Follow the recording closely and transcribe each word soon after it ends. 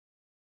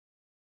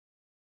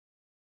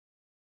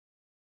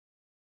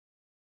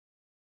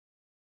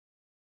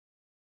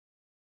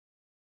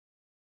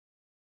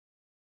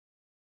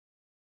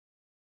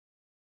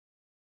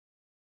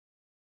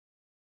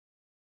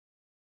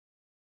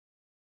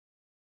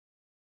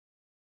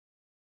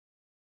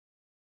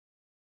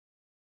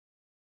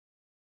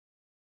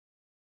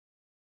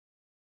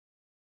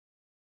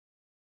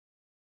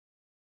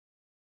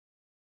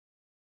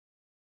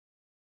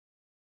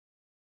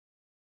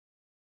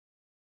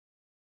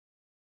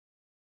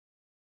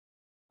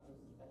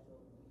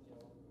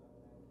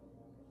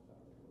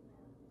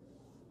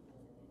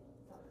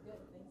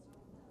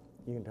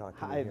You can talk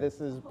to me Hi, here. this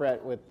is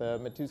Brett with the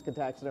Matuska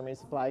Taxidermy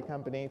Supply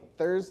Company,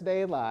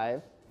 Thursday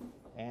Live,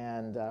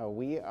 and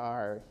we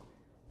are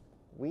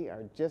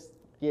just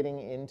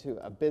getting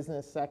into a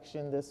business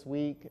section this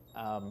week.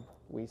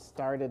 We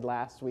started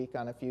last week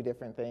on a few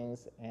different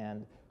things,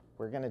 and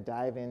we're going to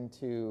dive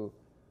into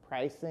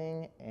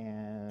pricing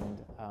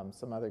and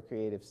some other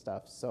creative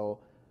stuff. So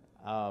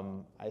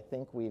I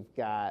think we've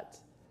got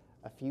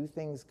a few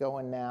things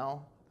going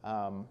now.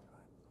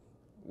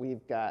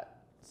 We've got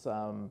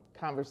some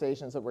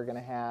conversations that we're going to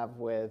have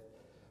with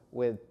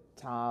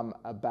Tom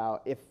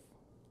about if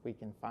we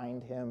can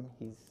find him.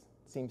 He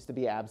seems to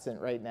be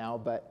absent right now,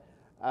 but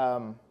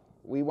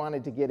we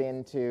wanted to get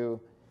into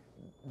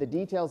the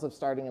details of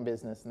starting a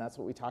business, and that's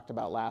what we talked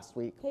about last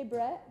week. Hey,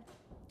 Brett.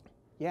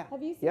 Yeah.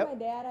 Have you seen my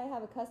dad? I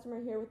have a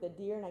customer here with a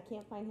deer, and I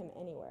can't find him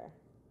anywhere.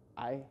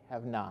 I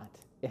have not,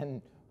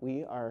 and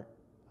we are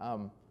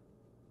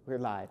we're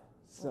live.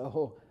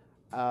 So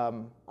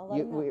I'll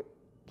let him know.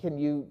 Can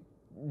you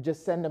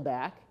just send them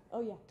back?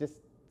 Oh yeah. Just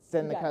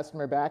send the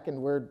customer back, and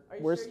we're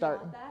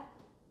starting. You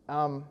want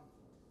that?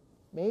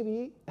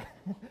 Maybe.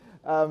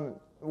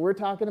 We're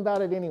talking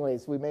about it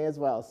anyways. We may as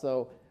well.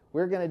 So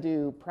we're going to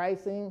do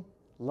pricing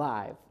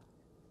live.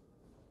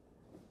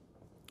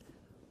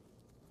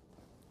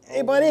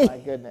 Hey, buddy. Oh my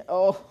goodness.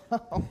 Oh,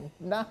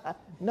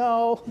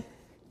 no.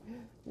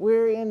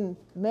 We're in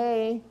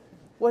May.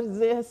 What is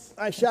this?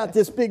 I shot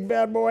this big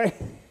bad boy.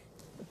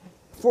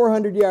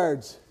 400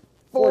 yards.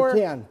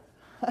 410.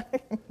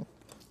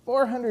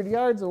 400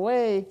 yards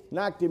away.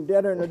 Knocked him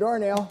deader than a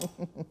doornail.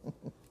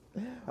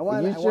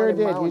 You sure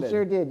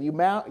did. You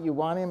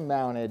want him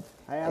mounted.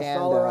 I asked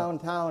all around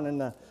town,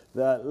 and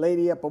the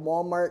lady up at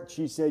Walmart,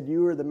 she said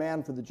you were the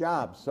man for the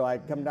job. So I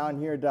come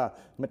down here to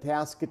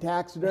Matuska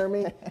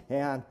Taxidermy,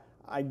 and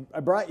I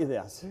brought you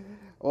this.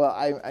 Well,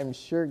 I'm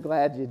sure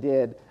glad you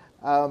did.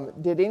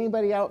 Did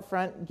anybody out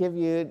front give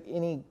you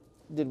any?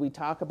 Did we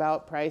talk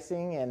about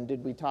pricing, and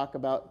did we talk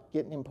about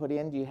getting him put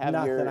in? Do you have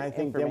your Nothing. I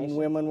think them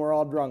women were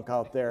all drunk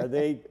out there.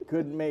 They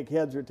couldn't make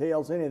heads or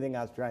tails anything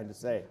I was trying to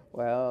say.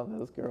 Well,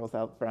 those girls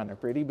out front are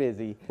pretty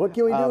busy. What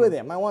can we do with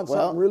him? I want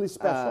something really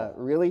special.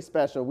 Really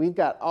special. We've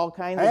got all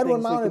kinds of things. I had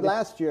one mounted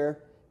last year.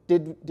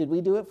 Did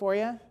we do it for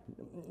you?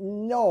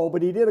 No,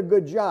 but he did a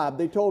good job.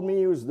 They told me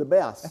he was the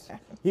best.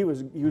 He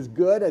was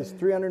good. It's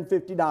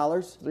 $350.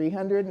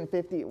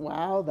 $350.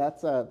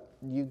 Wow,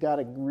 you got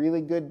a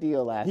really good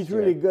deal last year. He's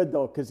really good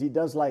though, because he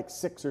does like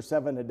 6 or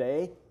 7 a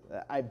day.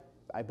 I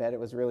bet it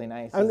was really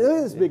nice. And look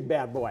at this big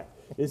bad boy.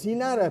 Is he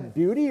not a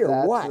beauty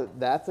or what?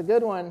 That's a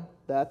good one.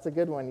 That's a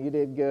good one. You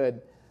did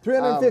good.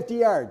 350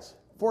 yards.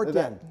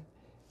 410.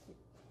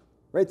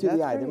 Right through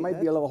the eye. Great. There might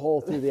be a little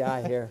hole through the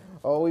eye here.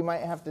 Oh, we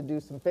might have to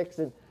do some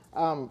fixing.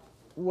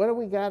 What do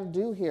we got to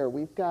do here?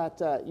 We've got,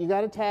 you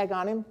got a tag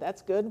on him.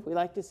 That's good. We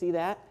like to see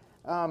that.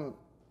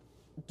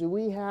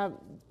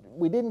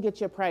 We didn't get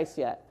you a price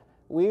yet.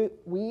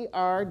 We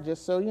are,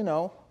 just so you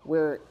know,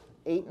 we're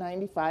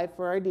 $8.95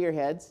 for our deer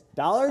heads.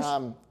 Dollars?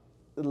 A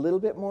little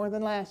bit more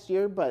than last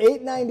year, but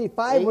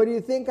 $8.95. What do you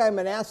think? I'm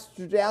a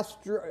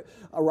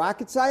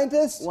rocket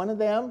scientist? One of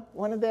them.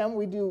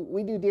 We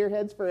do deer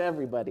heads for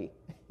everybody.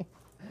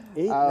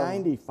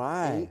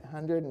 $8.95.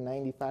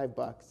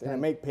 $895. Can I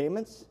make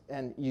payments?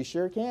 And you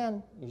sure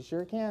can. We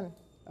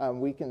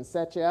can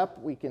set you up.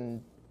 We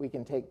can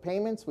take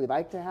payments. We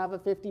like to have a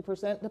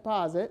 50%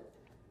 deposit,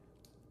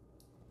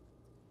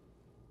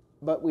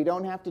 but we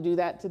don't have to do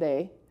that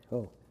today.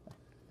 Oh.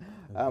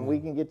 We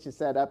can get you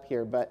set up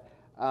here, but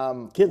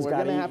kids we're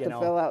going to have to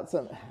fill out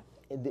some.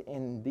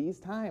 In these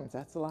times,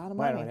 that's a lot of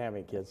money. I don't have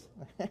any kids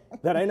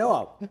that I know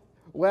of.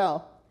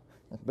 Well,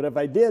 but if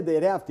I did,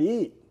 they'd have to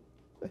eat.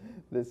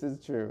 This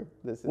is true.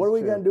 What are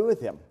we going to do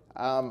with him?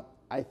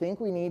 I think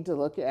we need to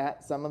look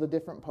at some of the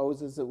different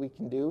poses that we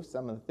can do,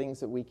 some of the things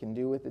that we can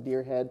do with the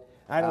deer head.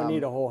 I don't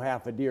need a whole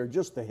half a deer.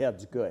 Just the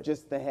head's good.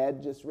 Just the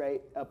head, just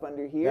right up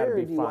under here, That'd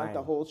be or do you fine. want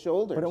the whole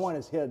shoulders? But I want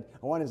his head.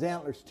 I want his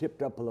antlers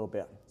tipped up a little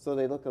bit. So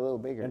they look a little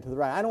bigger. And to the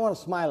right. I don't want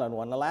a smiling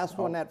one. The last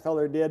one that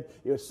feller did,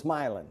 it was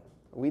smiling.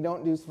 We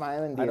don't do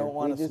smiling deer. I don't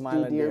want a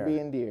smiling deer. deer.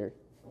 Being deer.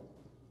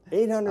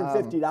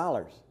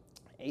 $850.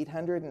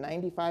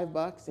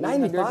 $895.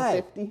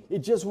 95. It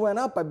just went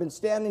up. I've been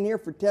standing here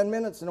for 10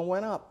 minutes and it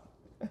went up.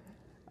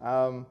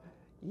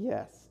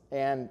 Yes,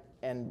 and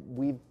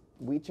we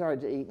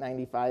charge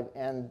 $895,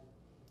 and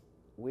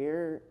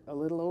we're a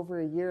little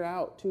over a year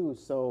out too.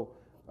 So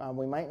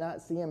we might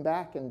not see him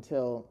back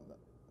until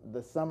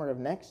the summer of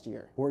next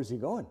year. Where's he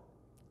going?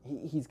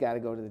 He's got to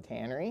go to the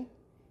tannery.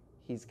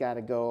 He's got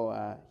to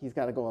go. He's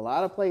got to go a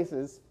lot of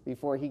places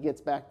before he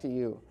gets back to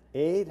you.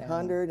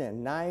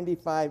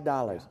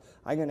 $895.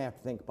 I'm going to have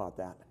to think about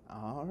that.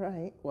 All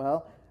right.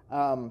 Well,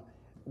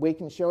 we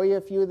can show you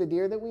a few of the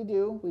deer that we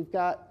do. We've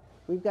got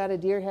a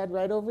deer head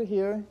right over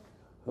here.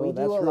 We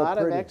do a lot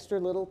of extra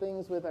little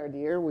things with our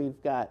deer. We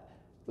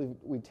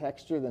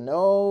texture the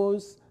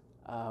nose.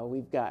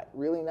 We've got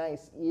really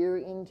nice ear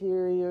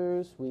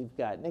interiors. We've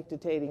got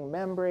nictitating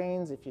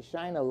membranes. If you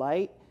shine a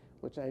light,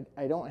 which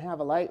I don't have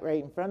a light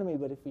right in front of me,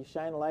 but if you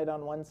shine a light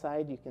on one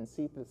side, you can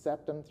see the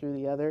septum through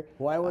the other.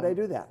 Why would I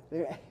do that?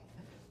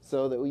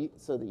 So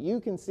that you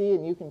can see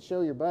and you can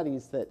show your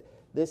buddies that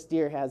this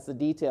deer has the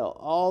detail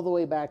all the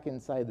way back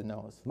inside the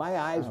nose. My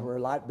eyes were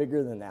a lot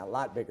bigger than that, a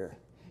lot bigger.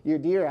 Your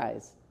deer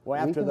eyes. Well,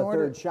 after the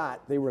third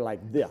shot, they were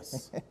like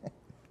this.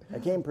 I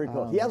came pretty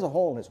close. He has a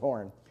hole in his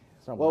horn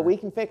somewhere. Well, we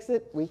can fix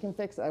it. We can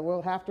fix it. I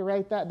will have to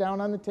write that down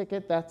on the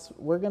ticket.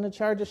 We're going to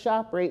charge a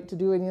shop rate to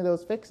do any of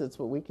those fixes,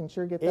 but we can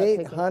sure get that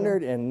taken care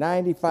of.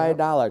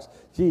 $895.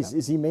 Geez,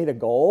 is he made of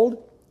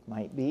gold?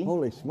 Might be.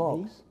 Holy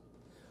smokes.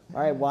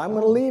 All right, well, I'm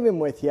going to leave him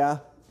with you.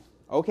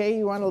 Okay,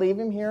 you want to leave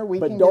him here?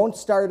 But don't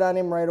start on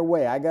him right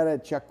away. I got to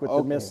check with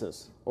the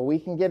missus. Well, we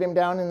can get him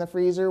down in the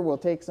freezer. We'll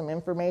take some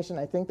information.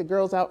 I think the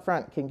girls out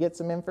front can get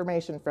some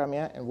information from you,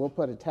 and we'll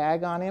put a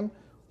tag on him.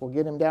 We'll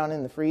get him down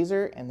in the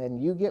freezer, and then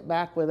you get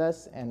back with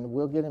us, and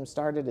we'll get him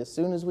started as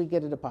soon as we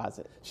get a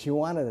deposit. She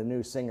wanted a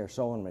new Singer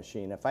sewing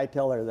machine. If I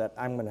tell her that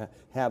I'm going to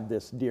have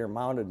this deer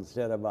mounted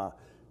instead of a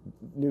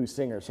new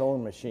Singer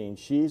sewing machine,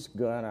 she's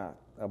going to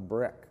a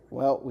brick.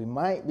 Well,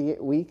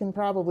 we can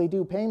probably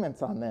do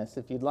payments on this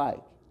if you'd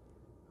like.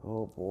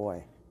 Oh,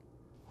 boy.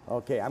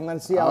 Okay, I'm going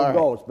to see how it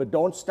goes, but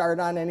don't start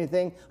on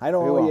anything. I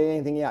don't owe you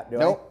anything yet, do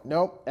I?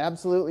 Nope,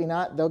 absolutely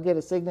not. They'll get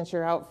a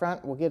signature out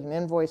front. We'll get an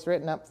invoice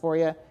written up for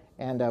you,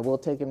 and we'll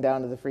take them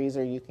down to the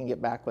freezer. You can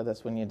get back with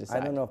us when you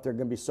decide. I don't know if they're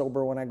going to be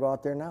sober when I go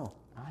out there now.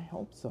 I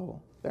hope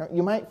so.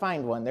 You might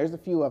find one. There's a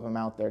few of them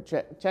out there.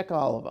 Check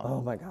all of them.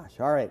 Oh, my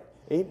gosh. All right,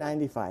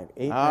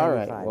 $895. All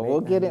right, well,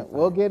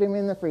 we'll get him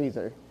in the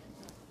freezer.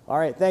 All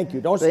right, thank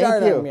you. Don't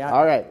start on me.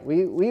 All right,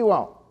 we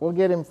won't. We'll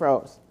get him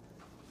froze.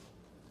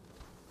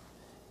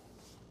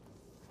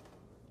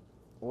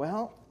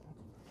 Well,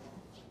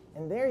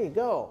 and there you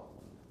go.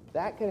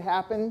 That could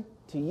happen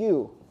to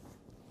you.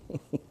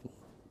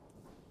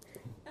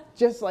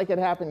 Just like it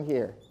happened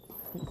here.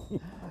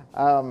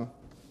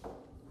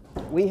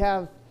 We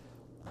have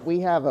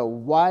a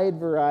wide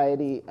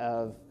variety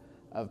of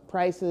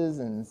prices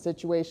and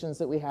situations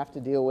that we have to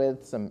deal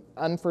with, some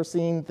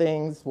unforeseen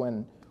things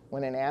when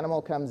an animal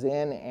comes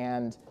in,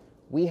 and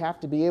we have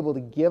to be able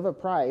to give a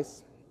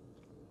price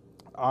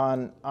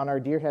on our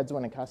deer heads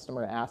when a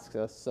customer asks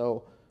us.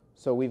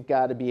 So we've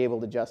got to be able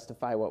to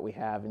justify what we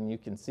have, and you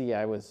can see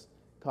I was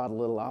caught a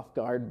little off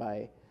guard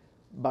by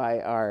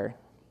our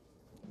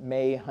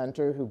May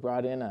hunter who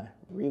brought in a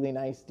really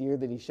nice deer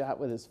that he shot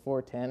with his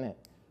 410 at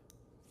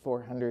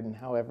 400 and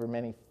however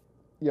many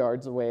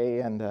yards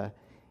away. And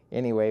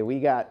anyway, we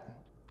got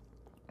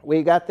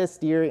this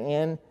deer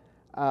in,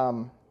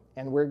 and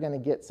we're going to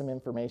get some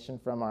information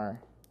from our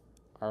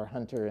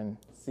hunter and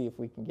see if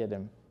we can get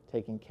him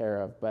taken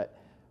care of.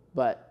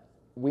 But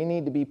we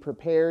need to be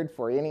prepared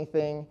for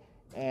anything,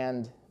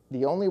 and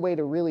the only way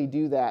to really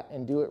do that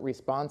and do it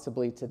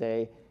responsibly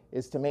today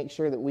is to make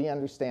sure that we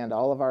understand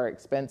all of our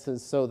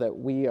expenses so that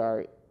we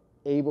are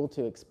able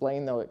to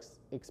explain those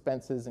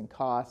expenses and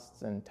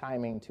costs and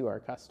timing to our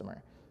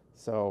customer.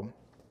 So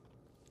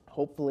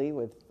hopefully,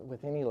 with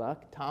any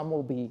luck, Tom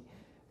will be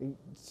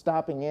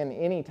stopping in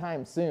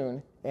anytime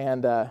soon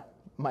and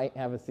might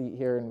have a seat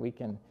here, and we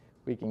can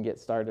get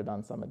started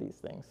on some of these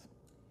things.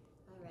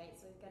 All right,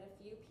 so we've got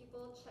a few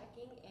people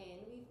checking in.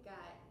 We've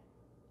got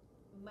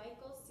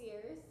Michael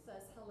Sears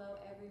says, hello,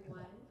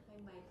 everyone. Hi,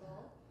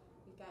 Michael.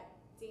 We've got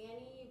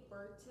Danny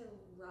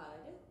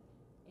Bertelrud,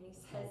 and he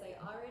says, I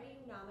already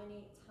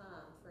nominate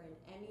Tom for an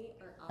Emmy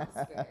or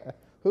Oscar.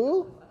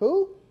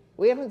 Who?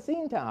 We haven't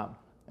seen Tom.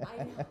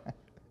 I know.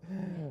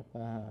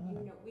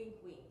 Wink,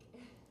 wink.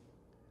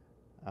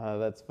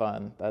 That's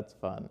fun. That's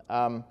fun.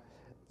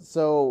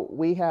 So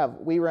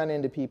we run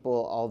into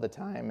people all the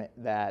time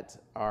that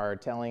are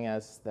telling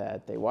us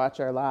that they watch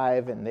our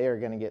live and they are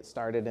going to get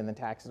started in the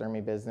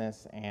taxidermy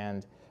business,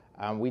 and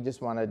we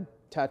just want to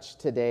touch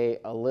today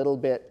a little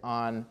bit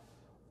on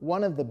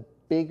one of the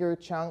bigger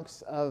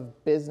chunks of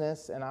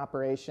business and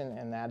operation,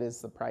 and that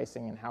is the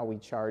pricing and how we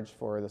charge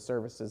for the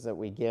services that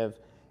we give.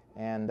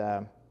 And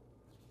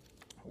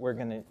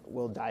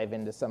we'll dive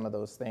into some of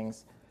those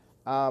things.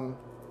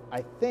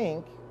 I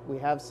think we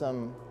have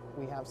some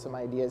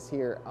ideas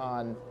here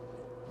on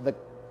the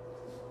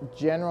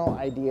general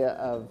idea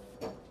of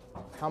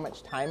how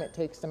much time it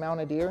takes to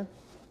mount a deer,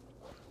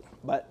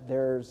 but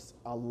there's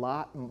a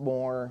lot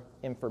more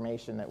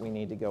information that we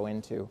need to go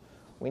into.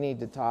 We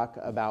need to talk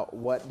about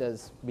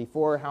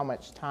before how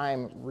much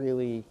time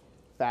really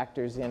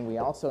factors in. We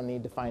also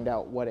need to find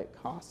out what it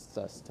costs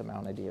us to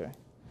mount a deer.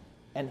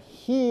 And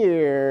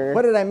here...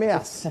 What did I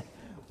miss?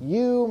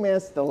 You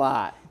missed a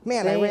lot.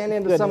 Man, I ran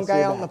into some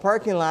guy out in the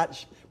parking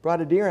lot,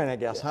 brought a deer in, I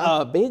guess, huh?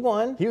 A big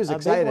one. He was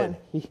excited.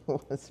 He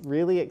was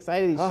really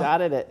excited. He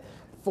shot it at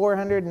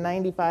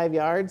 495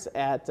 yards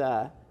with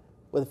a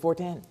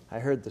 410. I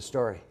heard the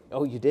story.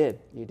 Oh, you did,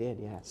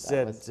 yeah.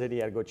 Said he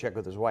had to go check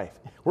with his wife.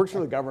 Works for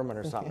the government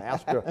or something.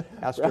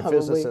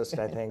 Astrophysicist,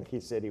 I think he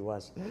said he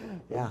was.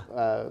 Yeah.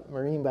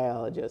 Marine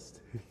biologist.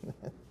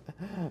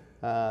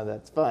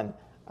 That's fun.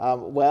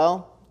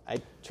 Well, I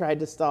tried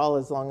to stall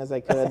as long as I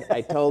could.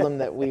 I told him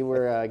that we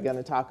were going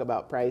to talk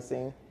about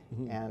pricing,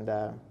 and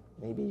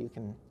maybe you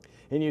can.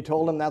 And you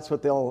told them that's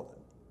what they'll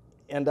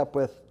end up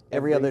with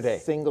every other day.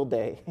 Single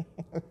day.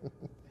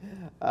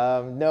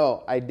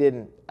 No, I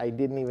didn't. I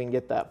didn't even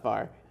get that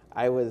far.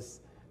 I was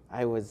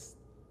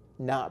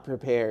not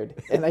prepared.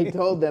 And I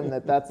told them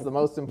that that's the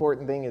most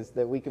important thing, is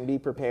that we can be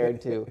prepared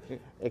to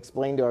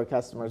explain to our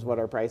customers what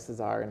our prices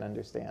are and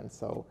understand.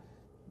 So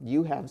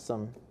you have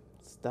some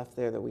stuff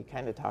there that we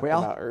kind of talked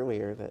about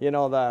earlier. That, you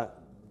know,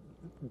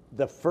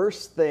 the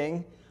first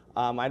thing,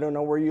 I don't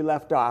know where you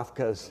left off,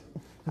 because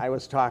I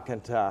was talking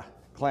to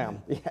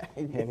Clem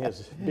and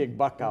his big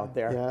buck out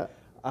there.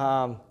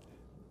 Yeah.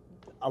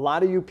 A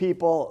lot of you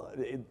people,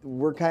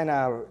 we're kind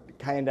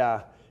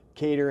of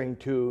catering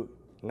to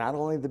not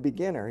only the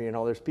beginner. You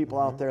know, there's people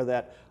out there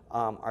that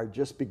are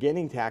just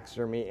beginning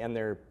taxidermy and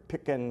they're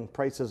picking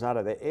prices out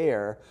of the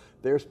air.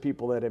 There's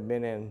people that have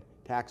been in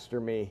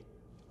taxidermy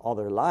all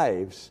their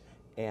lives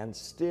and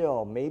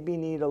still maybe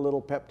need a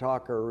little pep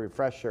talk or a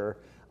refresher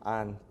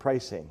on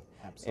pricing.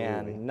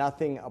 Absolutely. And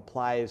nothing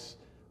applies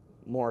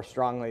more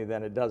strongly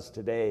than it does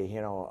today,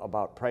 you know,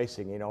 about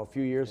pricing. You know, a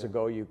few years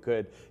ago you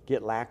could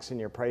get lax in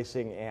your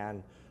pricing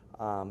and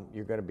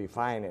you're going to be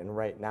fine, and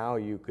right now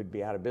you could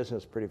be out of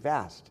business pretty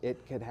fast.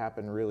 It could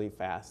happen really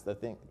fast.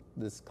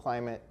 This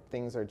climate,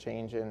 things are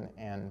changing,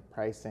 and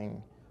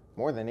pricing,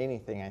 more than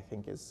anything, I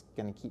think, is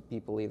going to keep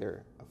people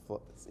either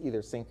afloat,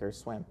 either sink or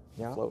swim,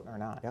 afloat or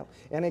not. Yep.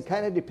 And it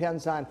kind of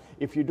depends on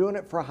if you're doing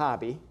it for a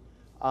hobby.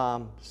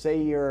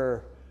 Say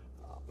you're,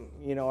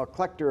 you know, a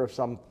collector of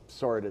some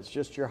sort. It's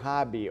just your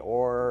hobby,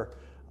 or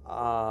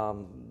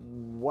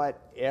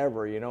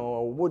whatever. You know,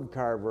 a wood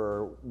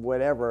carver,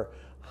 whatever.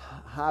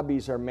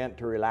 Hobbies are meant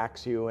to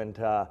relax you and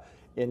to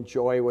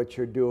enjoy what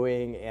you're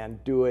doing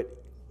and do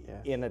it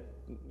in a,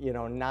 you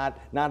know, not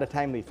a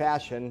timely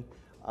fashion.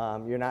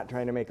 You're not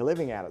trying to make a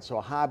living at it. So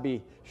a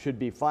hobby should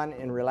be fun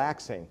and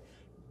relaxing.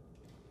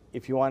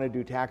 If you want to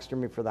do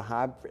taxidermy for the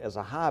as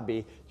a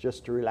hobby,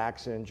 just to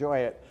relax and enjoy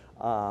it,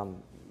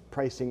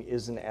 pricing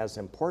isn't as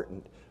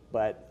important.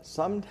 But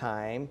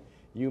sometime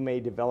you may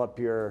develop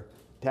your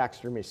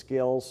taxidermy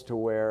skills to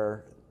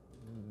where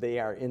they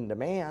are in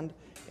demand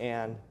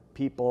and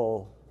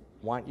people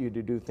want you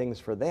to do things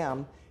for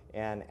them,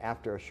 and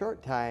after a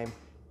short time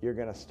you're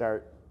going to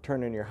start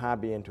turning your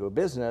hobby into a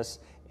business,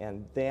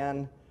 and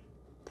then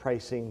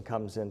pricing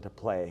comes into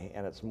play,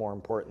 and it's more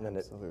important than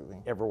it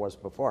ever was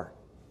before.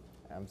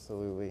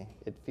 Absolutely.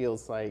 It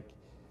feels like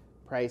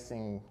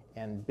pricing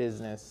and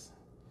business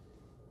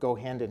go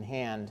hand in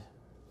hand,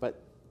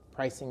 but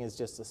pricing is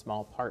just a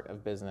small part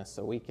of business.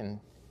 So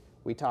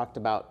we talked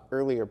about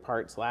earlier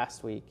parts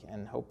last week,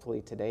 and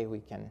hopefully today we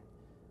can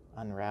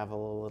unravel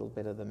a little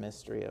bit of the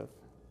mystery of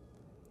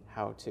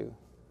how to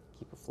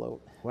keep afloat.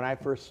 When I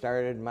first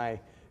started, my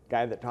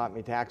guy that taught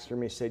me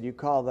taxidermy said, you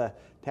call the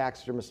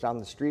taxidermist down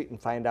the street and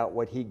find out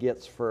what he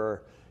gets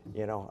for,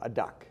 you know, a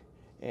duck.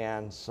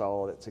 And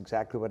so that's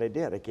exactly what I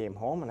did. I came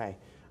home and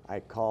I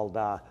called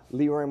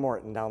Leroy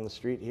Morton down the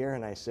street here,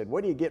 and I said,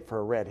 what do you get for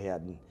a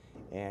redhead?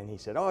 And he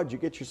said, oh, did you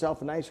get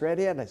yourself a nice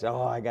redhead? And I said,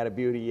 oh, I got a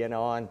beauty, you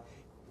know, on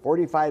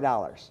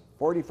 $45.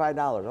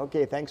 $45.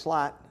 Okay, thanks a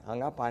lot.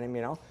 Hung up on him,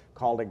 you know.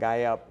 Called a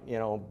guy up, you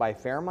know, by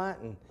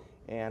Fairmont,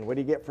 and what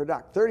do you get for a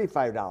duck?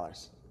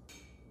 $35.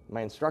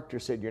 My instructor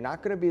said, you're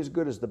not going to be as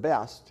good as the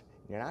best.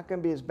 You're not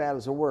going to be as bad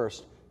as the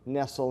worst.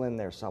 Nestle in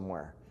there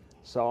somewhere.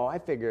 So I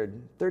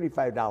figured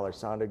 $35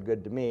 sounded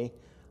good to me.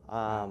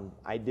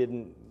 I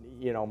didn't,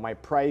 you know, my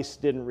price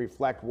didn't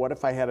reflect what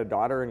if I had a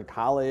daughter in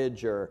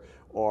college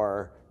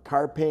or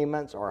car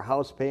payments or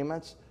house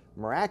payments.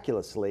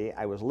 Miraculously,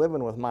 I was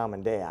living with mom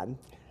and dad.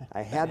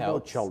 I had no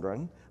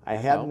children. I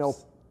had no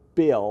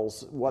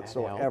bills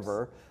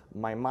whatsoever.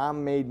 My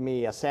mom made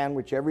me a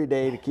sandwich every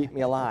day to keep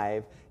me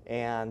alive,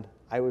 and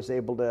I was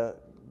able to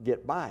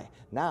get by.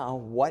 Now,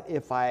 what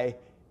if I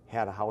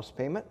had a house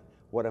payment?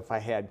 What if I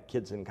had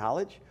kids in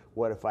college?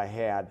 What if I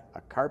had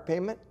a car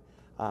payment?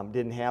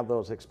 Didn't have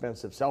those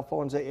expensive cell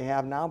phones that you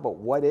have now, but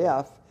what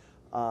if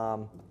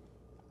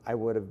I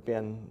would have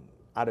been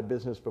out of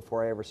business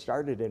before I ever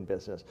started in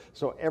business?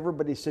 So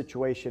everybody's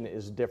situation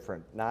is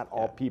different. Not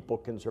all people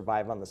can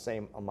survive on the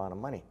same amount of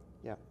money.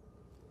 Yeah.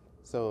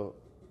 So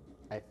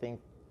I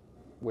think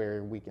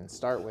where we can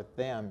start with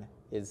them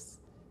is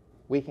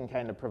we can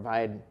kind of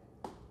provide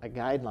a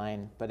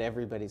guideline, but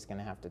everybody's going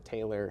to have to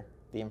tailor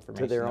the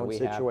information to their own that we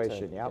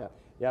situation. have to,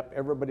 Yep,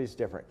 everybody's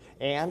different.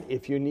 And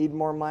if you need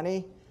more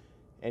money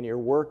and your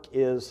work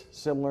is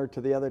similar to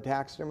the other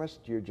taxidermists,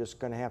 you're just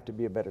going to have to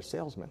be a better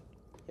salesman.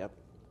 Yep.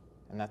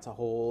 And that's a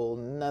whole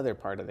nother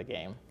part of the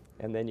game.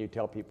 And then you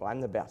tell people,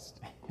 I'm the best.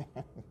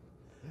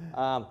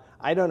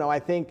 I don't know. I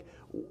think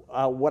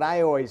what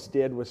I always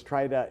did was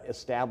try to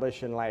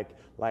establish, in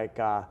like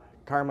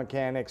car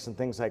mechanics and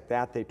things like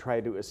that, they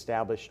try to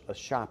establish a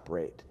shop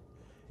rate.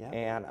 Yep.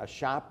 And a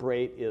shop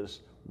rate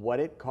is what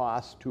it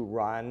costs to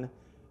run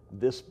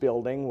this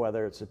building,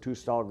 whether it's a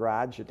 2-stall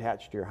garage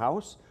attached to your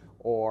house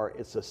or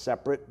it's a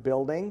separate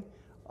building.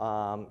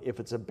 If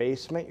it's a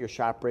basement, your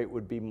shop rate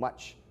would be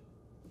much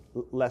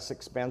less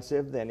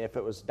expensive than if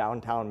it was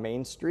downtown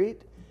Main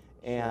Street.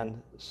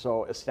 And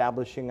so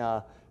establishing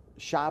a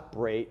shop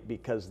rate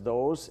because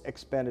those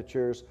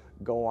expenditures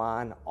go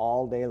on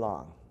all day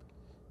long.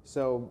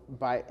 So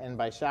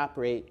by shop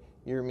rate,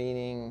 you're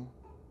meaning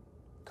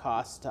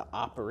cost to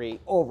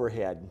operate.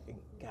 Overhead.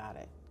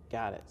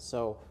 Got it.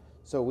 So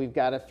we've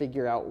got to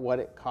figure out what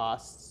it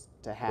costs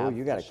to have. Oh,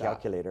 you got a a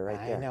calculator right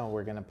there. I know,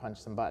 we're going to punch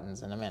some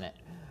buttons in a minute.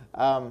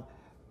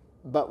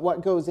 But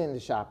what goes into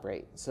shop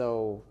rate?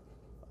 So,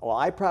 well,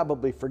 I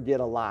probably forget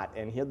a lot,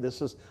 and here,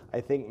 this is,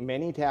 I think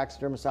many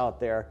taxidermists out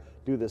there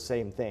do the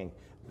same thing.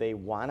 They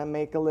want to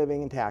make a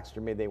living in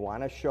taxidermy. They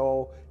want to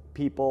show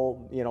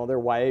people, you know, their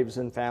wives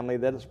and family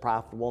that it's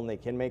profitable and they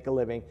can make a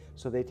living,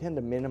 so they tend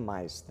to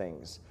minimize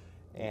things.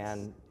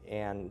 And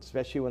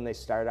especially when they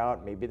start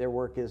out, maybe their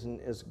work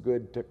isn't as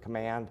good to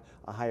command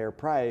a higher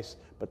price,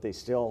 but they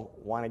still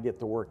want to get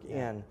the work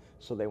in,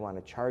 so they want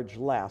to charge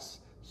less,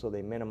 so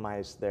they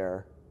minimize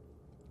their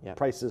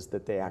prices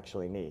that they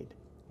actually need.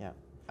 Yeah,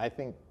 I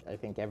think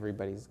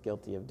everybody's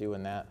guilty of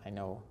doing that. I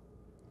know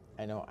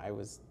I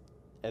was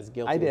as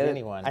guilty as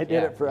anyone. I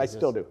did it for, I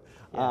still do.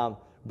 Yeah.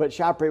 But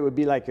shop rate would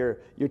be like your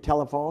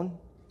telephone,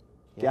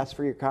 gas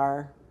for your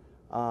car,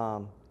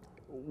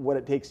 what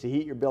it takes to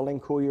heat your building,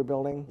 cool your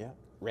building. Yeah.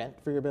 Rent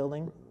for your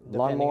building, depending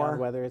lawnmower, on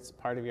whether it's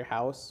part of your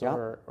house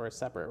or a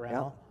separate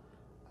rental.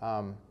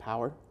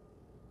 Power,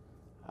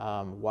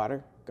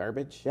 water,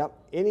 garbage. Yep.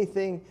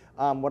 Anything.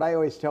 What I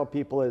always tell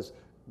people is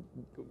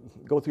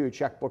go through your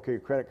checkbook or your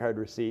credit card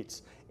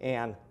receipts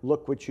and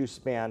look what you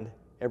spend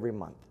every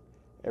month,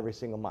 every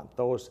single month.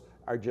 Those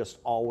are just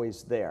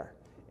always there.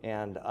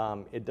 And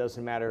it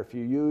doesn't matter if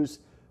you use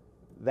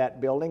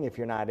that building, if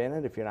you're not in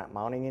it, if you're not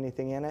mounting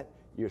anything in it,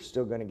 you're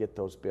still going to get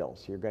those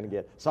bills. You're going to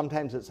get,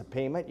 sometimes it's a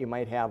payment. You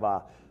might have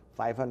a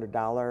 $500,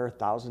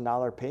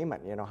 $1,000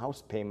 payment, you know,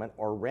 house payment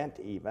or rent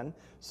even.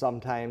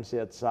 Sometimes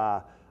it's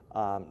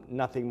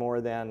nothing more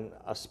than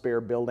a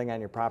spare building on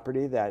your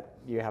property that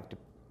you have to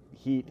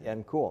heat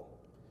and cool.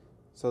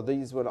 So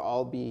these would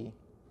all be,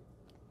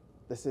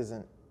 this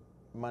isn't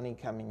money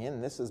coming in,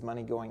 this is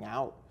money going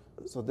out.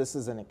 So this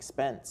is an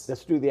expense.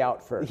 Let's do the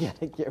out first. Yeah,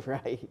 get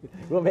right.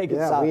 We'll make it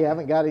Yeah, we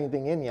haven't got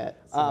anything in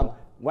yet. So.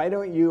 Why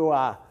don't you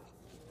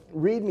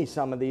read me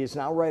some of these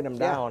and I'll write them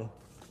down.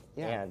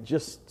 Yeah. And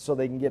just so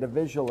they can get a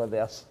visual of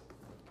this.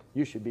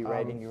 You should be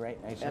writing, you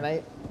write nice. And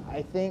I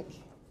think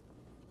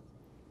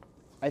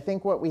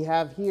what we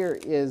have here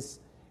is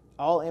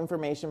all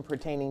information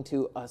pertaining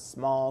to a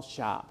small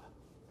shop.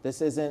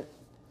 This isn't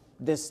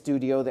this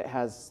studio that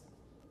has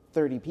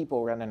 30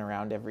 people running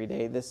around every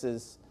day. This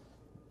is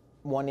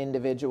one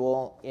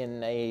individual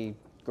in a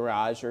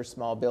garage or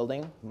small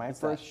building. My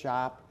first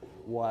shop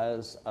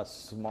was a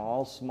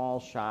small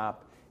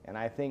shop, and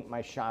I think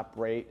my shop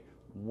rate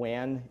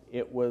when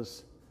it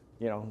was,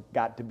 you know,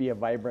 got to be a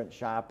vibrant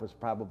shop was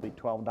probably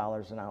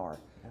 $12 an hour.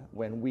 Yeah.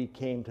 When we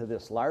came to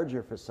this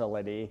larger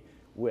facility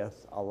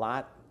with a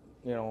lot,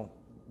 you know,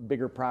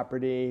 bigger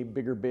property,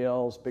 bigger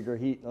bills, bigger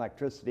heat and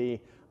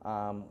electricity,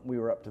 we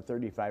were up to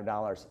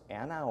 $35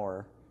 an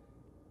hour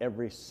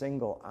every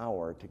single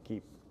hour to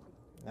keep.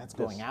 That's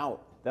going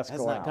out. That's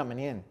going not out. Coming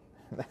in.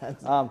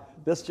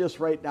 Let's just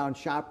write down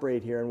shop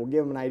rate here and we'll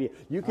give them an idea.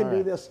 You can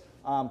do this.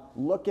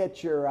 Look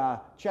at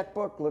your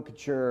checkbook, look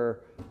at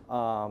your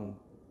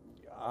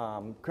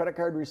credit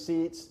card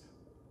receipts,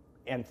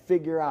 and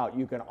figure out.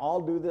 You can all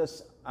do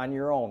this on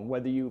your own,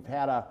 whether you've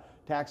had a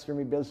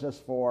taxidermy business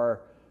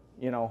for,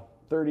 you know,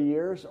 30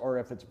 years or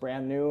if it's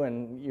brand new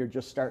and you're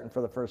just starting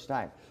for the first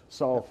time.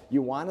 So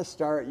you want to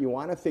start, you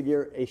want to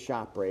figure a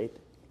shop rate,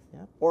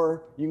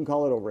 or you can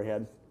call it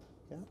overhead.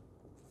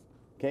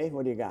 Okay,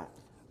 what do you got?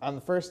 The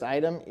first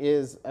item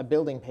is a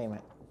building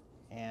payment.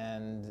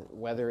 And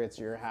whether it's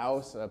your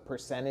house, a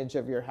percentage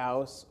of your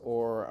house,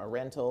 or a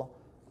rental,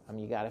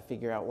 you got to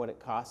figure out what it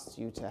costs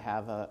you to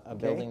have a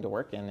building to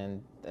work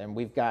in. And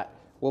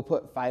we'll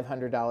put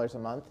 $500 a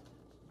month.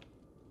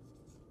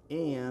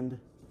 And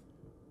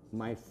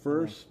my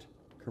first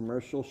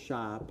commercial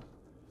shop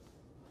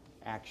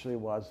actually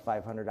was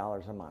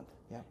 $500 a month.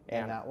 Yeah.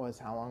 And that was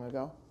how long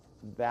ago?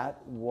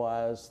 That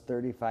was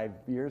 35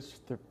 years,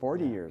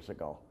 40 years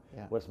ago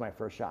was my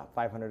first shop,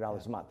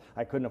 $500 a month.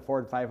 I couldn't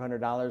afford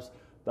 $500.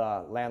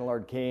 The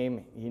landlord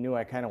came, he knew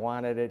I kind of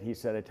wanted it. He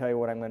said, I tell you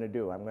what I'm going to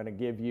do. I'm going to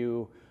give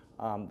you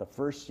the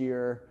first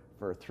year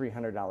for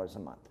 $300 a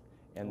month.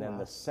 And then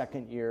the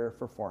second year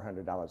for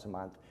 $400 a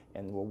month.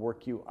 And we'll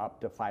work you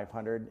up to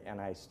 $500. And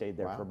I stayed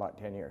there for about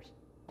 10 years.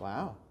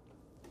 Wow.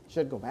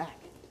 Should go back.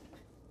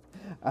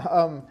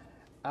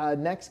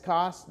 Next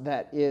cost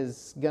that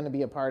is going to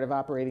be a part of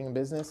operating a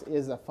business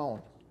is a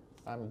phone.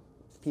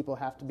 People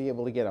have to be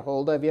able to get a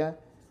hold of you.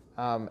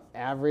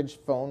 Average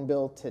phone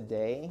bill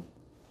today,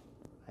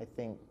 I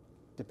think,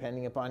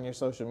 depending upon your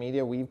social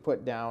media, we've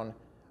put down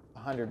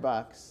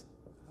 $100.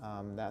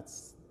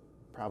 That's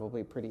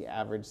probably pretty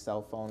average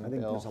cell phone bill. I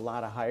think there's a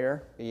lot of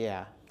higher.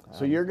 Yeah.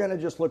 So you're going to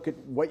just look at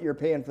what you're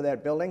paying for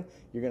that building.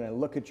 You're going to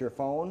look at your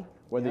phone,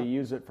 whether you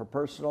use it for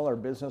personal or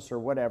business or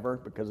whatever,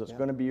 because it's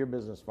going to be your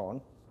business phone.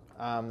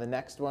 The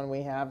next one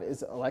we have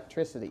is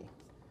electricity.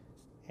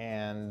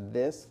 And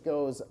this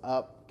goes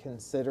up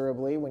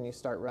considerably when you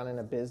start running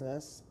a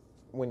business.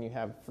 when you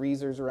have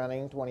freezers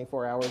running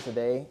 24 hours a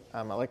day,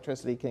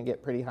 electricity can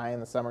get pretty high in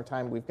the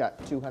summertime. We've got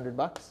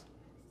 $200.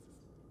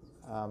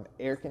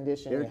 Air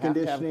conditioning, Air you have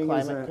to have conditioning is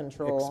climate an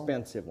control.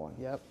 expensive one.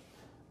 Yep.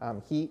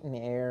 Heat and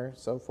air,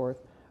 so forth.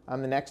 The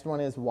next one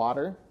is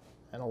water,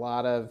 and a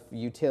lot of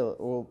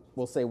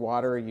we'll say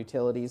water or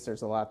utilities.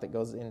 There's a lot that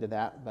goes into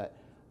that, but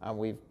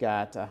we've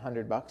got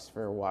 $100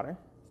 for water.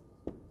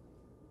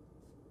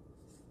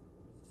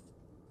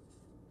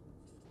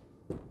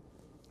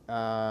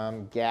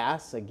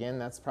 Gas, again,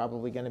 that's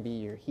probably going to be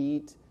your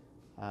heat,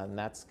 and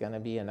that's going to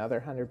be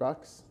another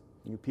 $100.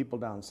 You people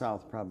down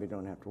south probably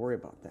don't have to worry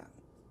about that.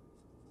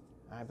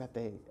 I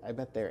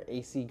bet their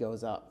AC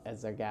goes up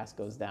as their gas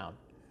goes down.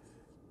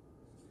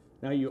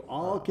 Now you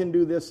all can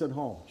do this at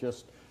home.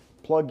 Just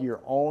plug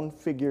your own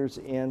figures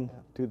in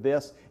to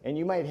this, and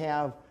you might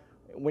have,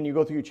 when you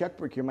go through your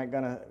checkbook, you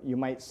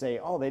might say,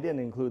 oh, they didn't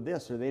include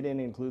this or they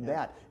didn't include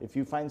that. If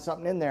you find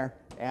something in there,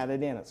 add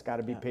it in. It's got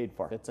to be paid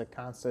for. It's a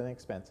constant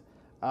expense.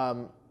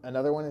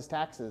 Another one is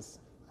taxes.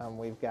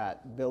 We've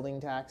got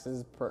building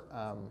taxes.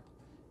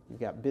 We've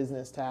got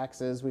business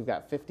taxes. We've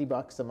got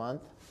 $50 a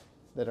month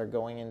that are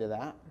going into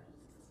that.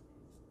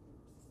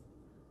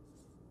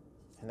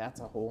 And that's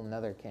a whole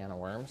nother can of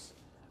worms.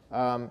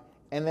 And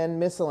then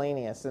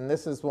miscellaneous. And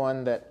this is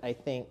one that I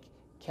think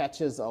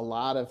catches a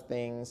lot of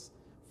things.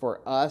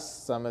 For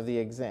us, some of the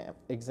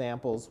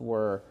examples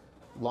were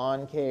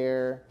lawn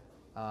care,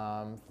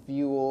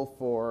 fuel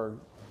for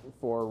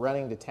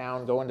running to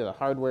town, going to the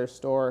hardware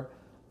store,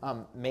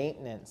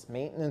 maintenance.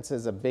 Maintenance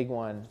is a big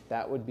one.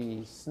 That would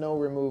be snow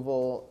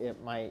removal.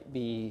 It might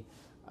be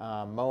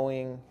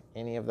mowing,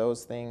 any of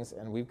those things.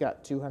 And we've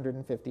got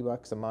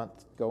 $250 a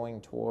month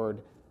going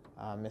toward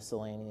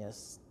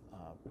miscellaneous.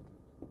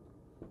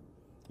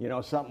 You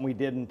know, something we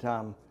didn't,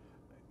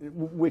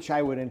 which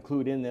I would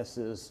include in this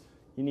is,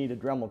 you need a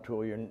Dremel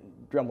tool. Your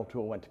Dremel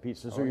tool went to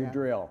pieces, or your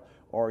drill,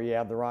 or you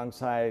have the wrong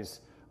size,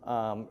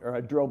 or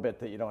a drill bit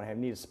that you don't have.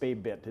 You need a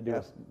spade bit to do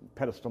a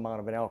pedestal mount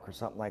of an elk or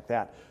something like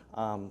that.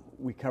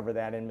 We cover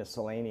that in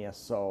miscellaneous.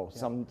 So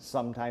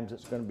sometimes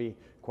it's going to be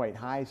quite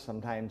high.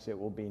 Sometimes it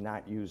will be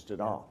not used at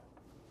all.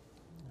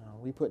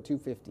 We put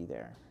 $250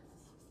 there.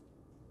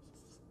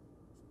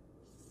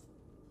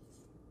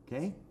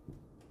 Okay.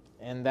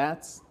 And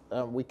that's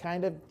we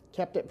kind of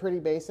kept it pretty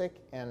basic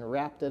and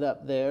wrapped it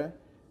up there.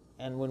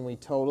 And when we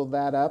totaled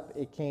that up,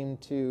 it came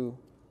to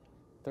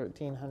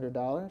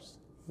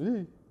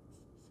 $1,300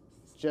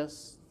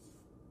 just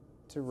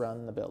to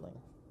run the building.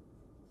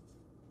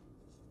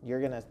 You're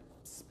going to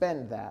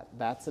spend that.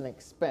 That's an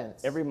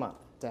expense. Every month.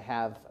 To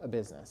have a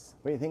business.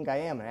 What do you think I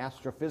am, an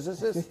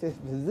astrophysicist?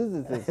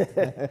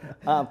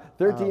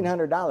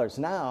 $1,300.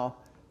 Now,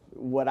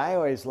 what I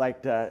always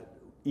like to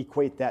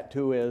equate that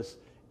to is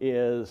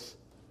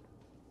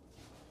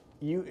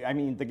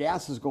the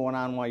gas is going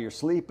on while you're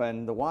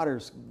sleeping, the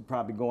water's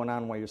probably going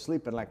on while you're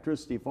sleeping,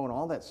 electricity, phone,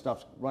 all that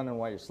stuff's running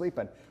while you're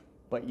sleeping,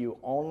 but you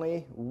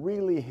only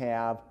really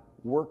have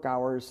work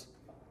hours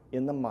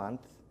in the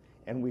month,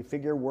 and we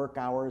figure work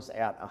hours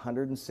at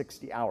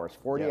 160 hours,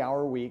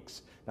 40-hour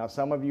weeks. Now,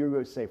 some of you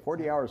would say,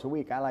 40 hours a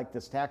week, I like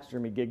this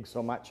taxidermy gig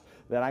so much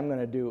that I'm going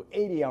to do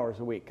 80 hours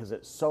a week because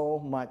it's so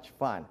much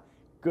fun.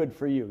 Good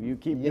for you. You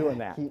keep doing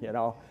that, you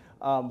know.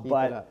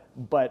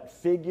 But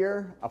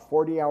figure a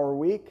 40-hour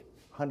week,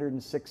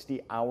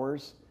 160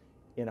 hours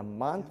in a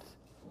month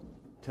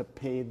to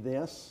pay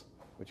this,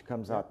 which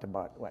comes out to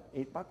about, what,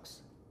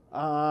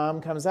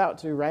 $8? Comes out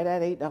to right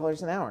at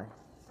 $8 an hour.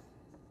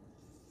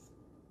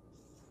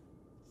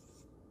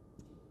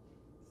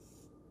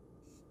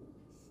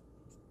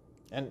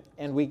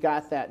 And we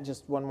got that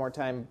just one more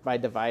time by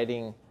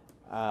dividing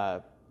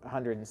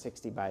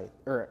 160 by,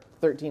 or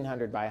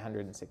 1,300 by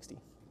 160.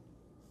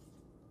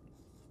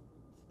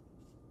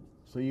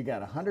 So you got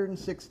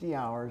 160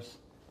 hours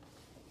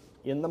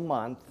in the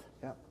month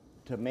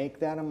to make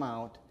that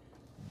amount.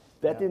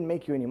 That didn't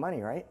make you any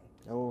money, right?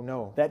 Oh,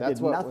 no. That did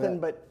nothing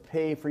but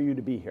pay for you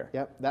to be here.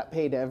 Yep, that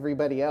paid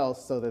everybody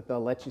else so that they'll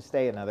let you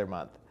stay another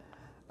month.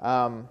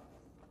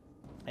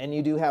 And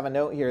you do have a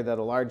note here that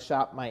a large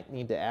shop might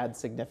need to add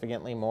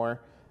significantly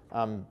more.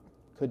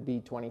 Could be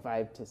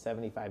 $25 to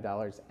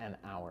 $75 an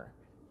hour,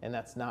 and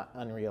that's not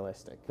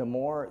unrealistic.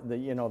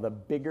 The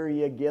bigger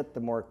you get, the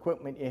more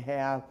equipment you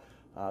have,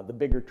 the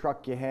bigger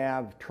truck you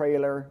have,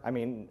 trailer. I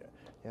mean,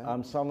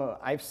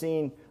 I've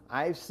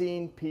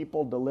seen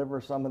people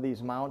deliver some of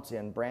these mounts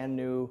in brand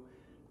new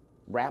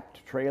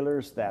wrapped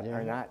trailers that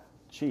are not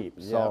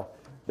cheap. So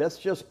let's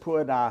just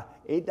put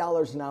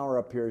 $8 an hour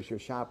up here as your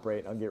shop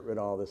rate. I'll get rid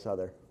of all this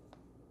other.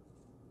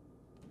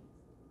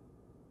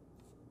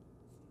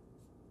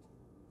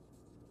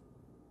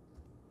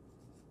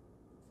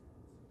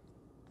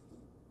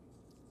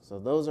 So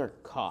those are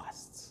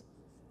costs.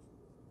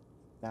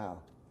 Now,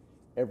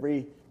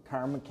 every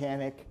car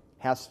mechanic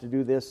has to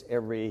do this.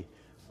 Every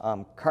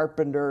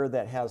carpenter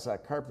that has a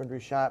carpentry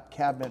shop,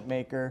 cabinet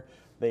maker,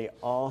 they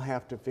all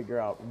have to figure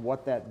out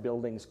what that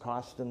building's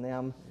costing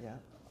them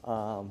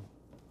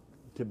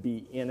to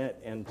be in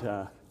it and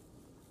to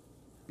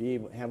be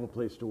able to have a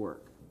place to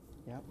work.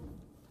 Yep.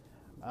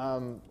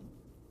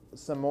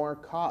 some more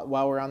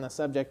while we're on the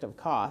subject of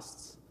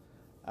costs.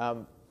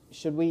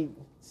 Should we,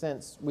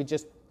 since we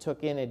just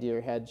took in a deer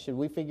head, should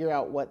we figure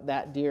out what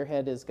that deer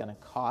head is going to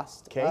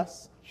cost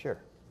us?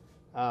 Sure.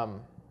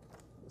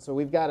 So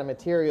we've got a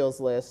materials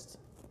list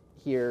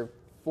here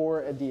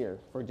for a deer,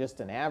 for just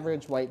an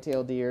average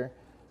whitetail deer.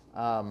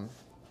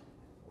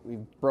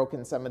 We've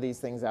broken some of these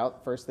things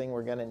out. First thing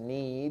we're going to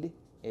need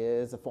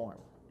is a form.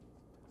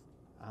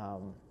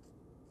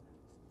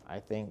 I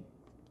think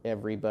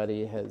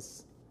everybody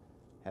has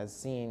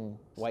seen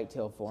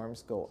whitetail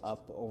forms go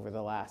up over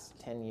the last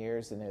 10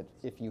 years, and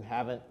if you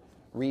haven't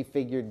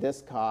refigured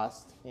this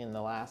cost in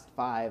the last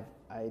 5,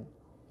 I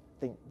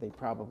think they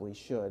probably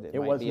should. It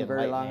wasn't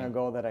very long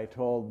ago that I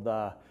told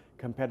the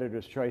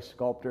Competitor's Choice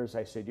sculptors,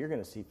 I said, you're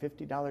going to see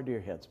 $50 deer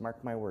heads,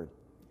 mark my word.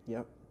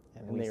 Yep.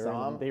 And And we they were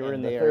saw in- them. they were and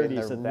in the they are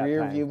 30s at that rear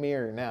time. view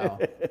mirror now.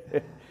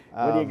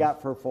 What do you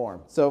got for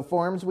form? So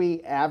forms,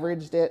 we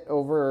averaged it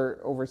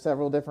over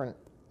several different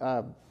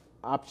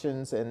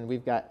options, and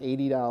we've got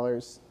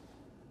 $80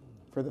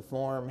 for the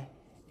form,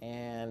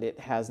 and it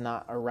has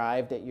not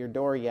arrived at your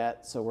door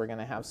yet, so we're going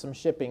to have some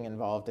shipping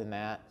involved in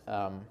that.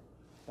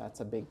 That's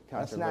a big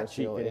That's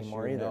controversial not cheap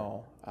anymore issue. either.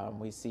 No,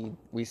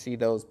 we see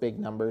those big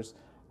numbers,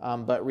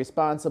 but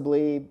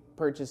responsibly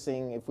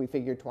purchasing, if we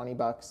figure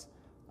 $20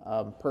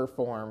 per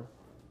form,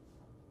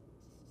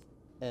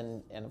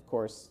 and of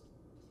course,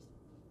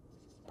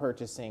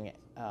 purchasing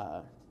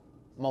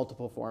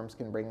multiple forms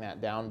can bring that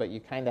down, but you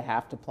kind of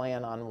have to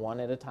plan on one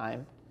at a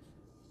time.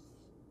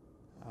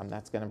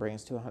 That's going to bring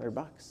us to $100,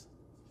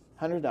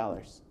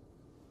 $100,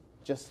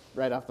 just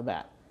right off the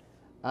bat.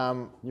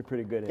 You're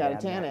pretty good at Gotta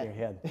adding tan that in it.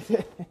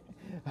 your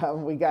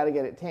head. We got to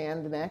get it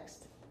tanned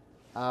next.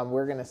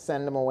 We're going to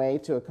send them away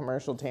to a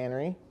commercial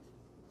tannery,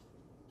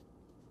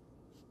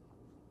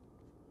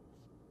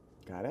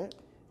 Got it?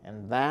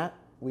 and that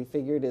we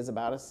figured is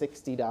about a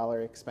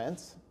 $60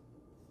 expense.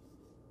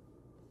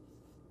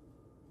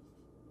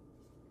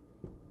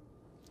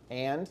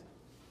 And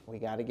we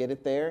got to get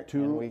it there,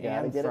 To and we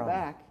got to and get from. it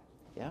back.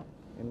 Yeah.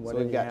 And what So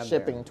do we've you got have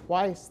shipping there?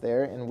 twice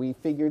there, and we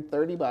figured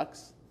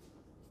 $30.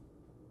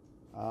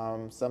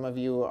 Some of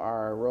you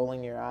are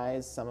rolling your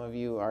eyes. Some of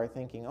you are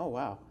thinking, "Oh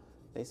wow,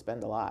 they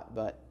spend a lot."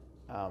 But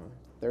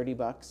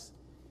 $30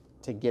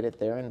 to get it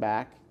there and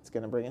back. It's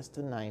going to bring us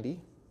to $90.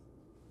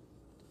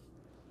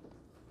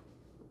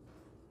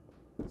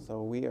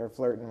 So we are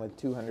flirting with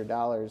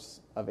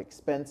 $200 of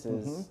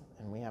expenses,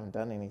 and we haven't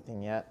done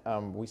anything yet.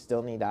 We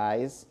still need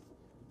eyes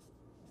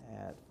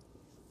at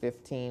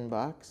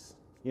 $15.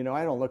 You know,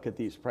 I don't look at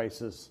these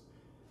prices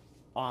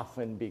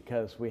often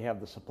because we have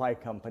the supply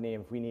company.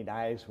 If we need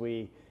eyes,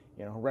 we,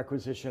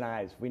 requisition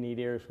eyes. If we need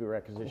ears, we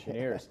requisition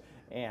ears.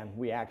 And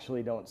we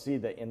actually don't see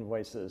the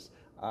invoices.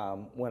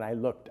 When I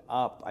looked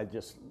up, I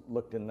just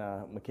looked in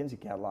the McKinsey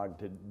catalog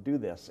to do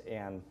this,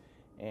 and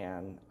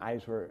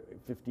eyes were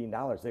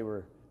 $15. They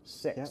were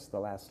 $6 the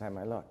last time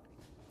I looked.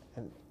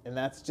 And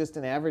that's just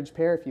an average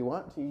pair. If you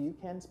want to, you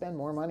can spend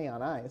more money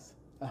on eyes.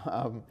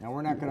 Now,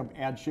 we're not going to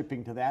add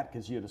shipping to that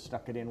because you'd have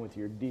stuck it in with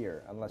your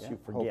deer unless you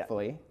forget.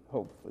 Hopefully,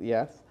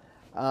 yes.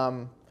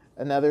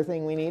 Another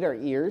thing we need are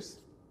ears.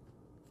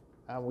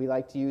 We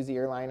like to use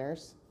ear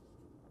liners.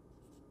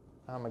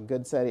 A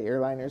good set of ear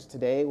liners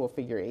today will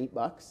figure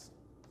 $8.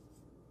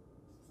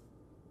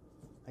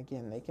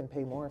 Again, they can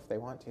pay more if they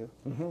want to.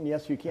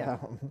 Yes, you can.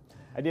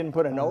 I didn't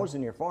put a nose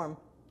in your form.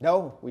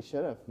 No, we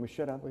should have. We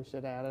should have. We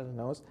should have added a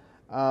nose.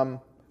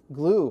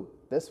 Glue.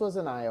 This was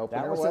an eye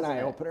opener. That was an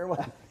eye opener.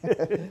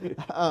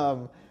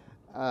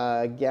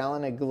 A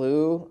gallon of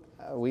glue.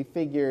 We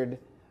figured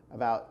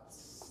about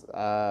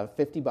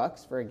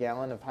 $50 for a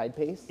gallon of hide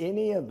paste.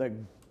 Any of the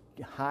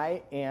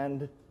high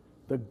end,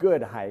 the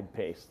good hide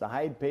paste, the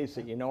hide paste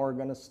that you know are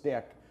going to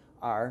stick,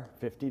 are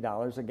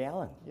 $50 a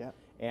gallon. Yep.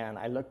 And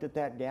I looked at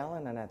that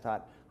gallon and I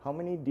thought, how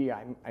many deer?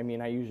 I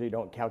mean, I usually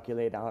don't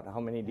calculate out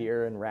how many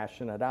deer and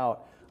ration it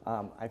out.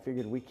 I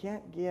figured we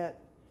can't get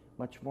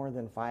much more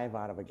than 5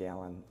 out of a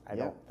gallon, I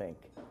don't think.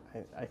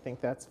 I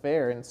think that's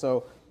fair. And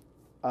so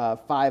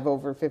 5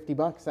 over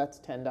 $50, that's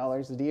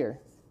 $10 a deer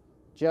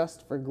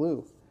just for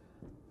glue.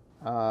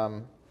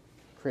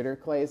 Critter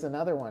clay is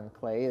another one.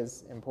 Clay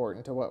is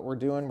important to what we're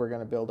doing. We're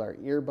going to build our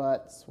ear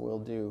butts. We'll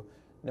do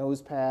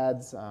nose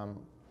pads,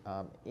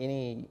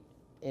 any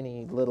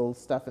little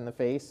stuff in the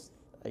face.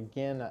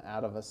 Again,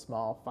 out of a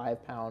small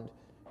 5-pounder,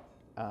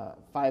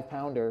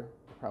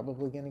 we're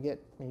probably going to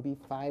get maybe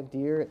 5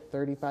 deer at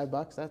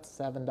 $35. That's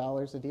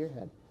 $7 a deer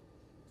head.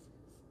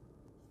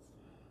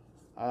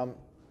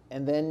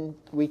 And then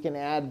we can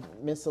add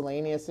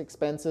miscellaneous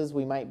expenses.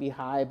 We might be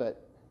high,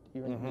 but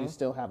you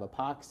still have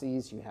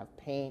epoxies, you have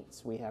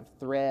paints, we have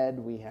thread,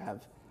 we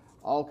have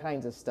all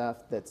kinds of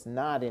stuff that's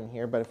not in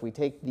here. But if we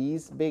take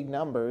these big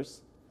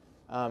numbers,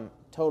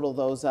 total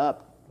those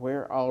up,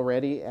 we're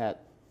already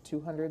at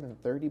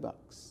 $230.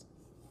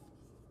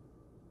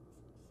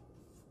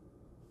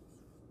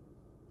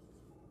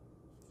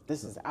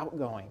 This is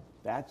outgoing.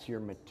 That's your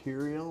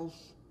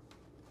materials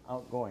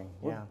outgoing.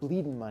 We're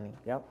bleeding money.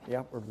 Yep,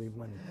 we're bleeding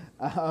money.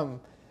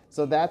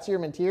 So that's your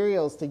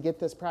materials to get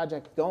this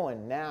project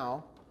going.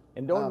 Now,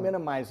 And don't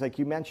minimize, like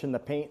you mentioned, the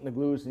paint and the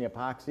glues and the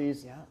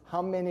epoxies. Yeah.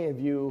 How many of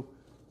you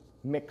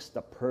mix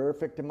the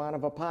perfect amount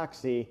of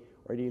epoxy,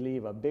 or do you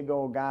leave a big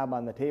old gob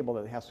on the table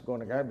that has to go in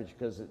the garbage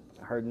because it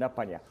hardened up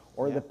on you?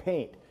 Or Yeah. the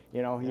paint,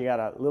 you know, you got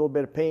a little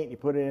bit of paint, you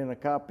put it in a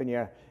cup and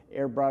you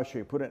airbrush, or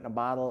you put it in a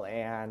bottle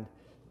and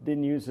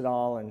didn't use it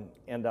all and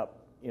end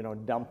up, you know,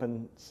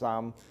 dumping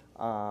some.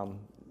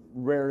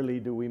 Rarely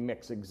do we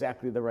mix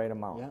exactly the right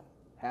amount. Yeah,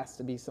 has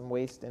to be some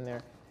waste in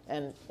there.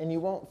 And you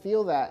won't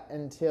feel that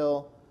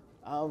until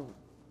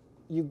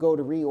you go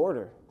to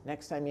reorder.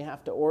 Next time you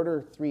have to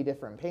order 3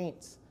 different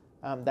paints,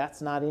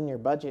 that's not in your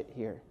budget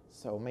here.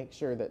 So make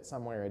sure that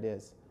somewhere it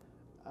is.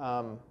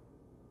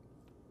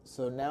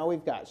 So now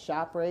we've got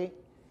shop rate,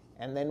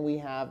 and then we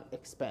have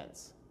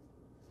expense.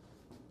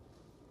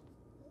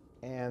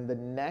 And the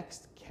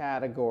next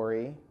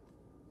category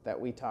that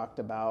we talked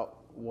about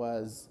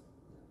was,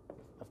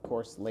 of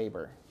course,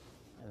 labor.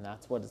 And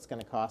that's what it's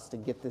going to cost to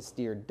get this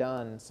deer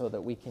done so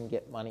that we can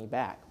get money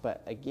back.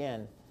 But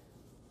again,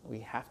 we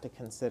have to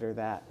consider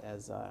that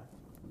as a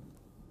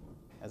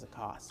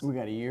cost. We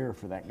got a year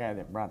for that guy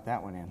that brought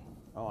that one in.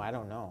 Oh, I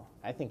don't know.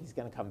 I think he's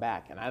going to come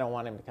back, and I don't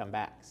want him to come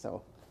back.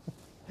 So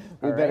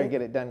we All better right.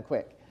 get it done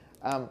quick.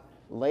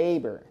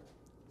 Labor.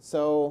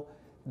 So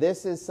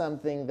this is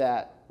something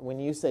that when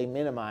you say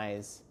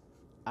minimize,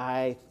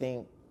 I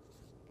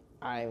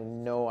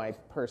know I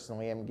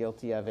personally am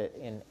guilty of it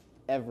in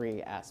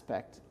every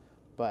aspect.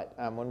 But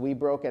when we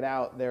broke it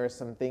out, there are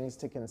some things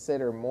to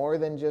consider more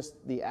than just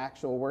the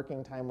actual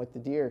working time with the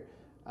deer.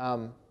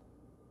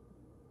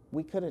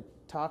 We could have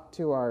talked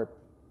to our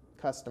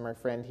customer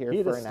friend here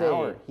He'd for have an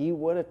hour. stayed. He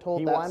would have told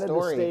He that wanted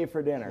story. to stay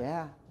for dinner.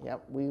 Yeah,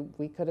 yep.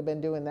 We could have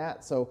been doing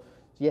that. So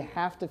you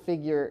have to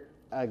figure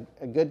a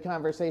good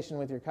conversation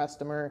with your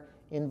customer,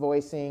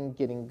 invoicing,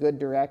 getting good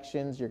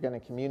directions. You're going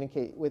to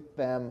communicate with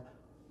them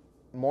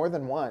more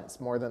than once,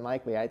 more than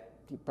likely.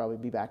 He'd probably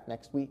be back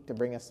next week to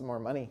bring us some more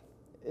money.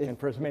 And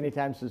for as many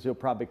times as you'll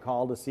probably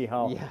call to see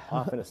how Yeah.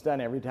 often it's done,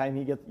 every time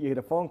you get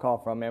a phone call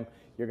from him,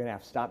 you're going to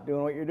have to stop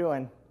doing what you're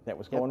doing. That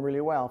was going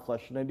really well,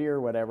 flushing a deer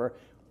or whatever.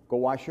 Go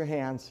wash your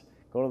hands,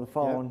 go to the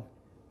phone,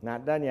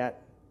 not done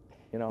yet,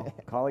 you know,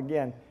 call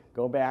again,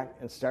 go back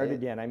and start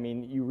again. I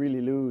mean, you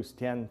really lose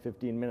 10,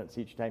 15 minutes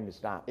each time you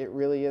stop. It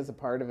really is a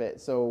part of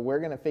it. So we're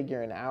going to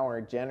figure an hour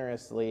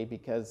generously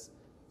because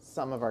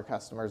some of our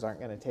customers aren't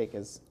going to take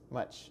as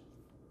much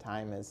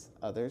time as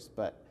others,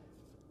 but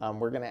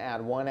we're going to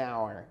add 1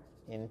 hour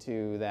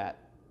into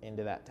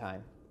that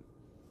time.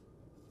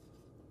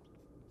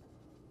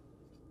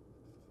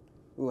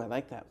 Ooh, I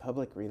like that,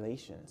 public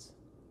relations.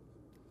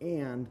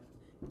 And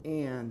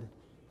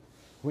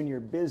when you're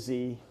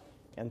busy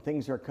and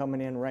things are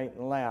coming in right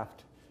and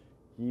left,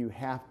 you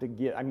have to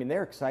get, I mean,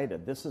 they're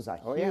excited. This is a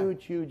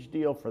huge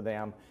deal for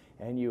them,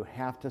 and you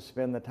have to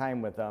spend the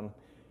time with them.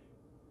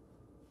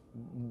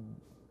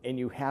 And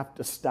you have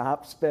to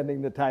stop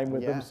spending the time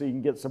with them so you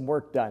can get some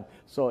work done.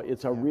 So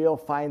it's a real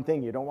fine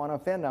thing. You don't want to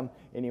offend them,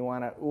 and you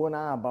want to ooh and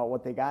ah about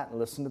what they got and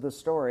listen to the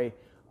story.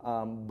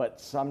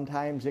 But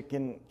sometimes it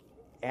can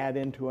add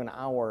into an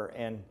hour,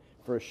 and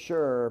for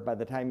sure, by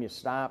the time you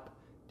stop,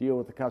 deal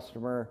with the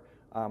customer,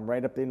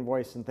 write up the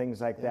invoice and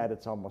things like that,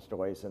 it's almost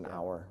always an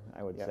hour,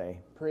 I would say.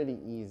 Pretty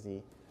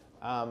easy.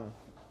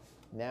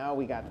 Now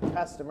we got the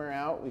customer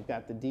out. We've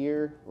got the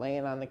deer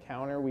laying on the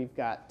counter. We've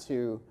got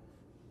to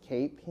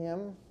cape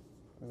him,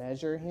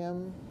 measure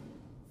him,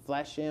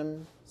 flesh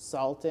him,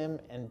 salt him,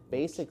 and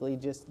basically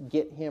just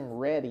get him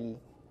ready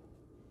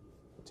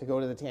to go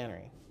to the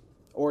tannery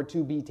or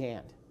to be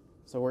tanned.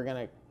 So we're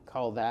going to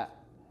call that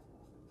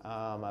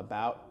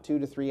about 2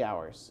 to 3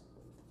 hours.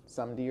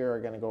 Some deer are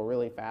going to go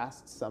really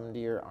fast. Some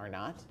deer are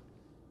not.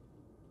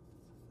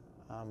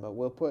 But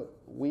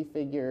we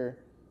figure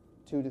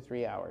 2 to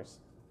 3 hours.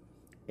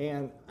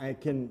 And I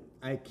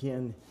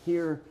can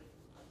hear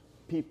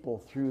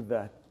people through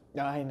the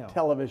I know.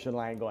 television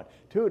line going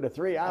 2 to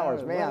 3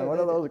 hours. Man, what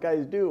do those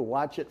guys do?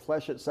 Watch it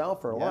flesh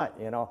itself or what?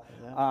 You know,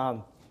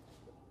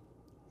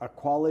 a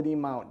quality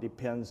mount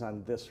depends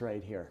on this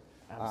right here.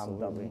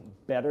 Absolutely. The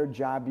better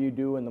job you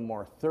do and the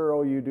more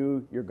thorough you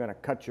do, you're going to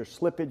cut your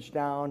slippage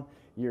down.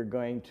 You're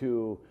going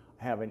to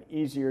have an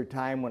easier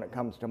time when it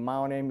comes to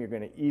mounting. You're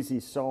going to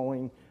easy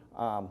sewing,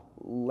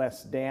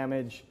 less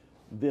damage.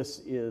 This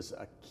is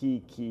a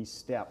key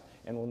step.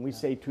 And when we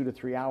say 2 to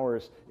 3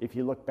 hours, if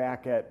you look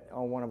back at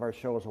one of our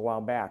shows a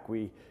while back,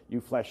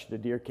 you fleshed the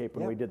deer cape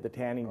when we did the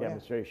tanning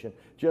demonstration.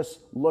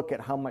 Just look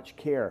at how much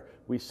care.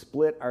 We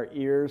split our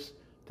ears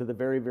to the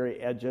very, very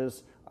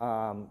edges.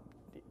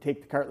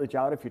 Take the cartilage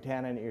out if you're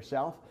tanning it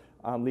yourself.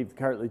 Leave the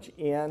cartilage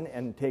in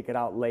and take it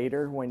out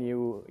later when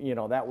you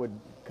know, that would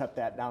cut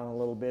that down a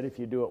little bit if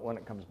you do it when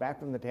it comes back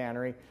from the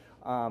tannery.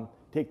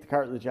 Take the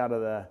cartilage out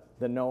of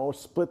the nose,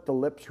 split the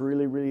lips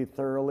really, really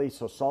thoroughly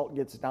so salt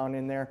gets down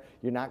in there.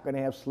 You're not going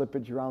to have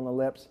slippage around the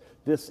lips.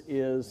 This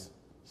is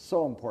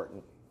so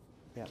important.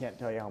 I can't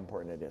tell you how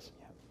important it is.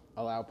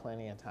 Allow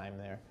plenty of time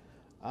there.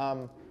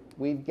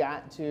 We've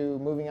got to,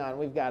 moving on,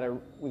 we've got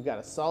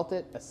to salt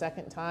it a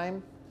second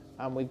time.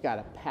 We've got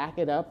to pack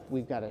it up.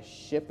 We've got to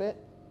ship it.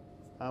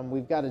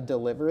 We've got to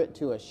deliver it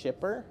to a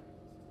shipper.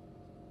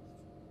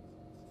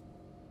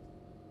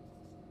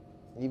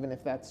 Even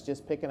if that's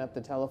just picking up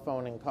the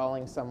telephone and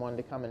calling someone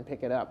to come and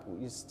pick it up,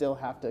 you still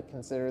have to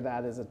consider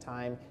that as a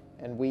time.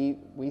 And we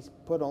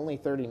put only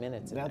 30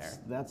 minutes in there.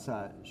 That's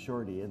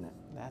shorty, isn't it?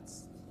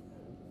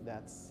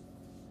 That's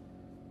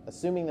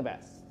assuming the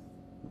best.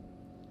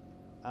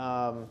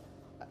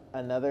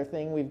 Another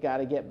thing we've got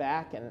to get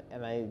back,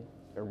 and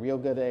a real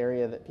good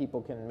area that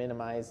people can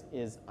minimize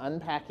is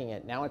unpacking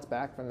it. Now it's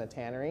back from the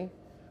tannery.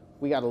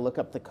 We got to look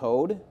up the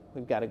code.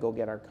 We've got to go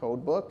get our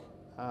code book.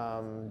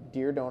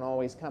 Deer don't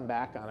always come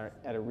back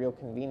at a real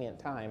convenient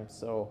time,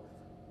 so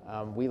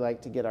we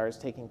like to get ours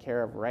taken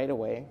care of right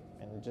away,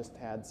 and just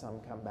had some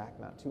come back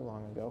not too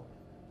long ago.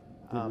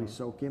 Did we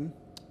soak him?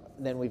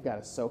 Then we've got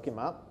to soak him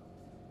up.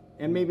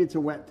 And maybe it's a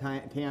wet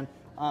tan.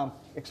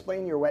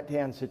 Explain your wet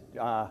tan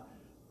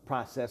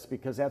process,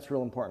 because that's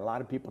real important. A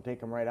lot of people take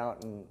them right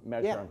out and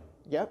measure them.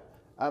 Yep.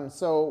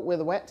 So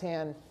with a wet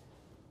tan,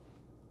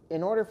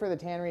 in order for the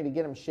tannery to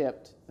get them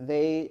shipped,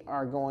 they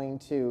are going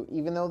to,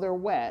 even though they're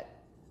wet,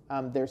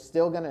 they're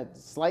still going to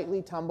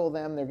slightly tumble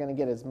them. They're going to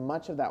get as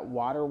much of that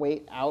water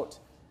weight out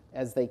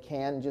as they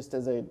can, just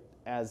as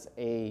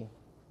a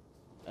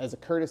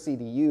courtesy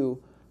to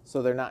you,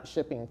 so they're not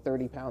shipping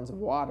 30 pounds of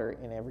water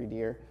in every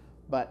deer.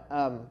 But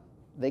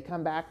they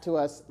come back to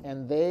us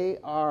and they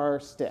are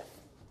stiff.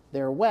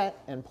 They're wet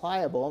and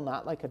pliable,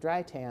 not like a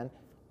dry tan,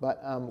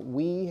 but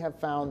we have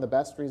found the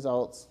best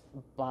results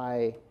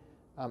by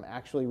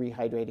actually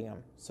rehydrating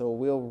them. So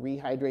we'll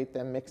rehydrate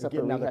them, mix up a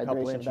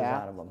rehydration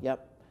bath. Out of them.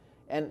 Yep.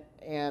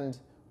 And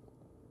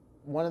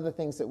one of the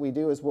things that we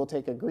do is we'll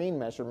take a green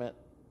measurement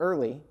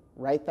early,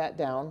 write that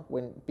down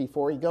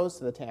before he goes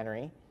to the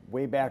tannery.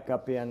 Way back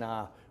up in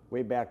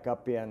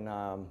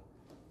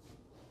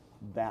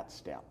that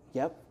step.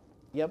 Yep.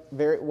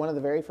 One of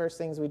the very first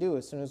things we do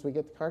as soon as we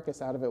get the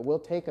carcass out of it, we'll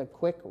take a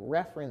quick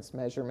reference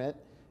measurement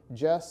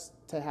just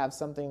to have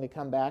something to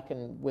come back.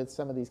 And with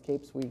some of these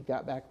capes we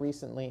got back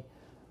recently,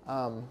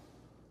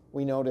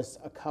 we noticed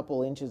a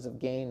couple inches of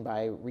gain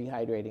by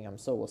rehydrating them.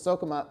 So we'll soak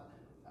them up,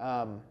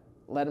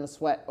 let them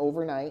sweat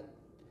overnight,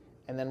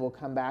 and then we'll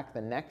come back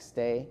the next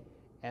day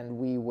and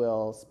we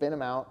will spin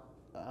them out,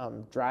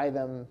 dry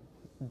them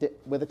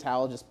with a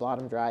towel, just blot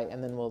them dry,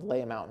 and then we'll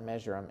lay them out and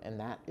measure them. And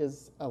that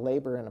is a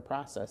labor and a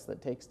process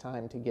that takes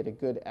time to get a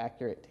good,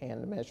 accurate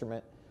tan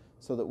measurement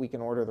so that we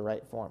can order the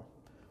right form.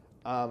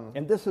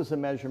 And this is a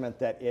measurement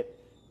that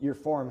your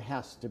form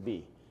has to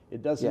be.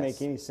 It doesn't Yes.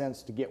 make any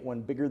sense to get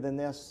one bigger than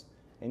this,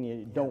 and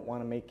you don't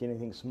want to make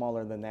anything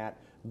smaller than that.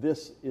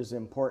 This is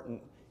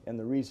important, and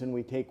the reason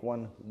we take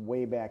one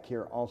way back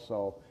here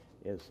also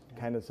is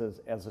kind of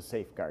as a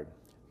safeguard.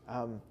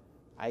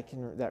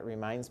 That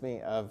reminds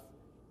me of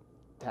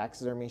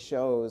taxidermy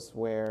shows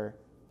where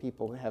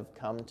people have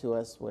come to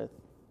us with,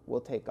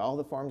 we'll take all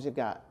the forms you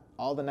got,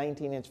 all the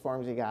 19-inch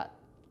forms you got,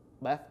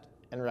 left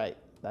and right.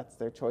 That's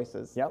their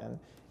choices. Yep.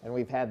 And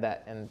we've had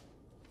that, and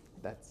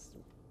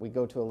we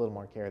go to a little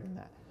more care than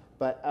that.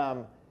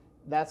 But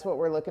that's what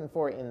we're looking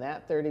for in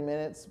that 30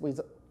 minutes.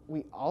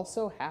 We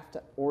also have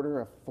to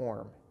order a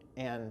form,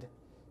 and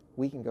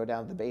we can go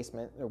down to the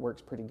basement. It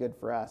works pretty good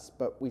for us,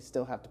 but we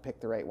still have to pick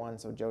the right one,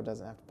 so Joe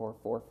doesn't have to pour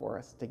 4 for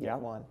us to get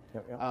one.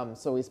 Yep.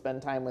 So we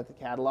spend time with the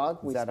catalog.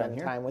 We that on spend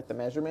here? time with the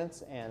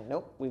measurements, and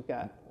nope, we've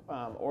got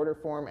order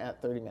form at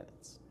 30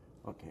 minutes.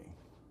 Okay.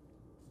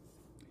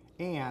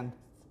 And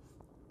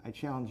I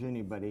challenge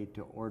anybody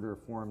to order a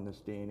form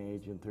this day and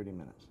age in 30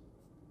 minutes.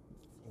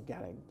 We've got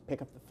to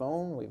pick up the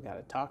phone. We've got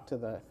to talk to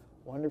the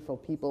wonderful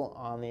people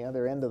on the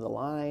other end of the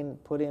line,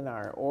 put in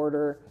our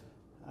order.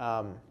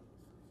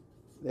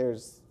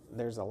 There's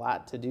a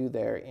lot to do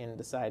there in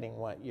deciding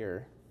what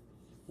your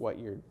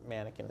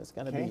mannequin is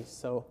going to be.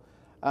 So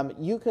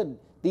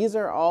these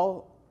are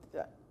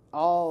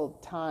all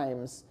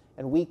times,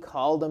 and we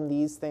call them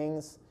these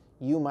things.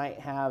 You might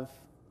have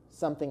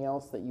something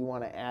else that you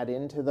want to add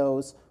into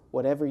those.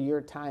 Whatever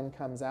your time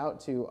comes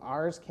out to.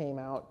 Ours came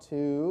out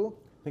to,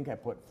 I think I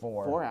put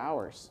 4. 4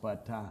 hours.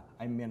 But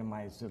I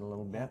minimized it a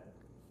little bit,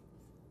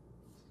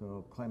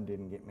 so Clem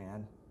didn't get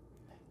mad.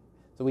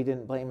 So we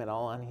didn't blame it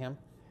all on him.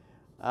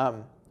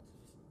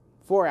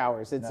 4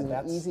 hours. It's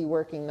an easy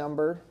working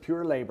number.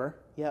 Pure labor.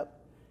 Yep.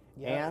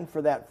 And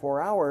for that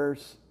 4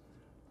 hours,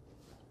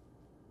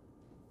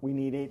 we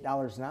need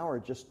 $8 an hour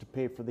just to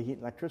pay for the heat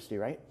and electricity,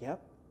 right?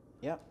 Yep.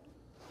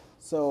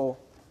 So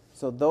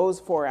those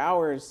 4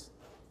 hours,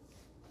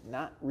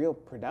 not real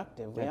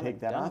productive. We Can I take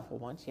haven't that done off? a full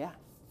bunch. Yeah.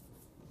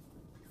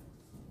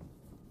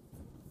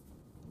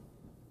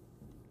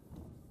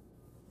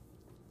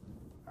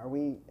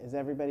 Is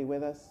everybody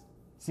with us?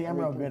 See, I'm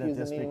Are we real good at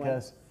this confusing anyone?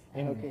 because Okay.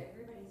 Everybody's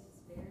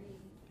just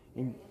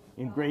very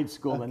in grade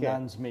school, the Okay.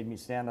 nuns made me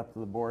stand up to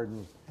the board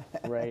and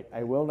write,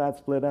 I will not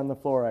split on the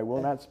floor, I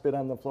will not spit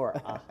on the floor,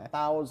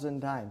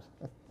 1,000 times.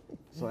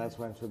 So that's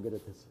why I'm so good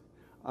at this.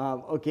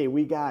 Okay,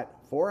 we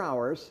got 4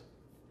 hours.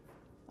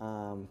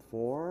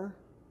 4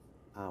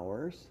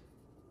 hours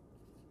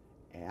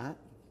at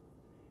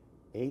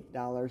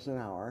 $8 an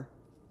hour.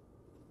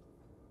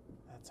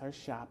 That's our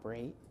shop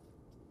rate.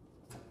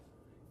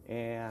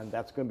 and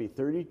that's going to be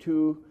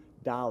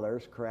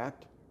 $32,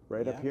 correct?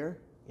 Right up Yep. here?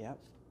 Yep.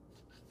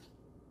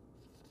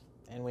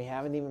 And we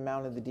haven't even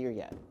mounted the deer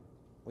yet.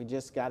 We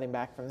just got him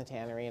back from the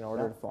tannery and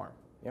ordered a form.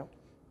 Yep.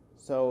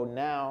 So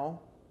now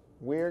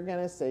we're going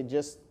to say,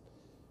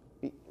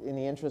 in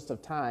the interest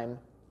of time,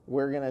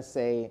 we're going to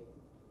say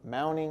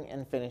mounting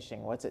and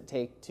finishing. What's it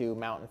take to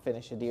mount and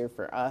finish a deer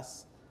for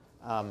us?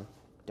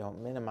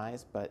 Don't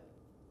minimize, but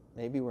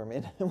maybe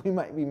we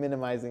might be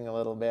minimizing a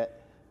little bit.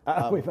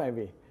 We might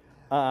be.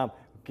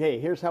 Okay,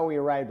 here's how we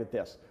arrived at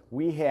this.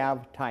 We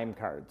have time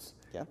cards.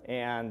 Yep.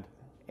 And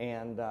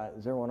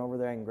is there one over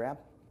there I can grab?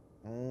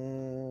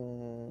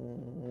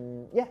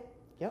 Yeah.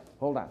 Yep.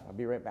 Hold on, I'll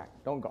be right back.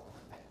 Don't go.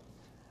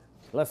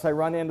 Unless I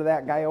run into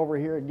that guy over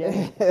here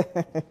again.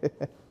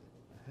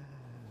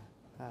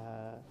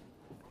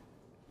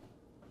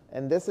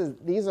 And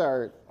these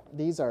are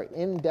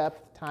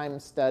in-depth time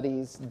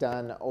studies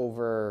done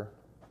over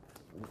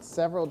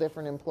several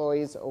different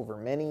employees over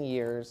many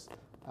years,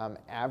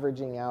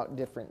 averaging out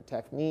different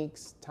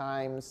techniques,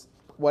 times,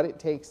 what it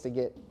takes to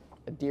get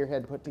a deer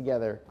head put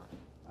together.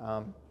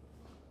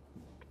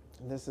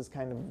 This is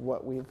kind of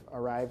what we've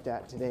arrived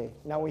at today.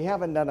 Now, we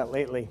haven't done it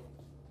lately,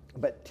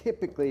 but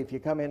typically if you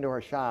come into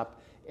our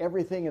shop,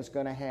 everything is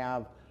going to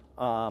have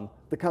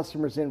the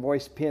customer's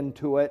invoice pinned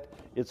to it.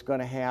 It's going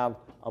to have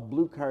a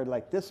blue card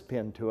like this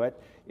pinned to it.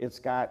 It's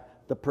got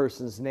the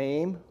person's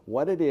name,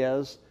 what it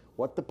is,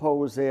 what the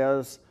pose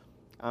is,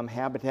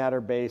 habitat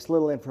or base,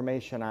 little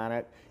information on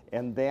it,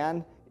 and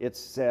then it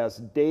says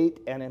date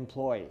and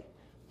employee.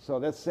 So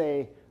let's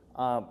say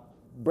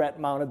Brett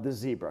mounted the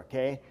zebra,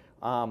 okay?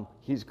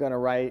 He's going to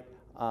write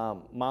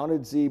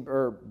mounted zebra,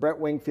 or Brett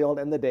Wingfield,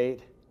 and the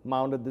date,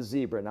 mounted the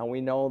zebra. Now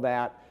we know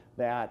that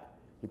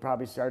he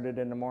probably started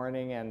in the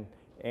morning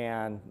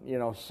and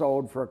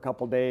sewed for a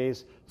couple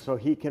days, so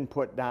he can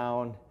put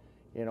down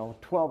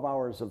 12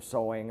 hours of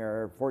sewing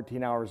or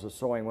 14 hours of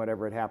sewing,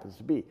 whatever it happens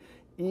to be.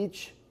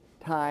 Each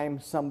time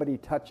somebody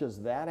touches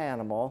that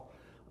animal,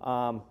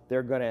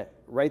 they're going to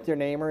write their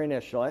name or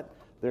initial it.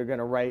 They're going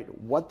to write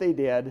what they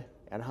did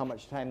and how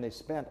much time they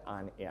spent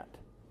on it.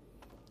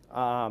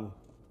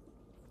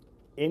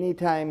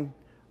 Anytime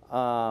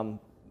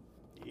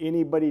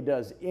anybody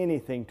does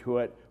anything to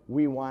it,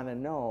 we want to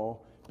know,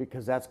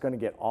 because that's going to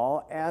get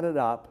all added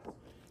up,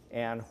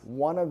 and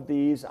one of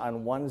these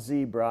on one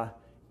zebra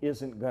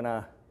isn't going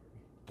to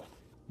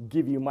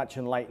give you much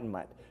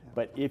enlightenment.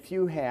 But if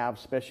you have,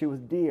 especially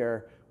with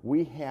deer,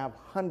 we have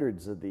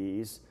hundreds of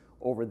these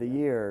over the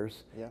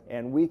years,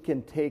 and we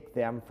can take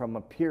them from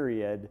a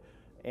period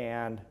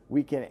and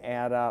we can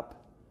add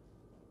up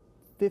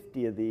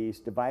 50 of these,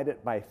 divide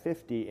it by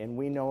 50, and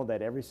we know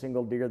that every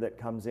single deer that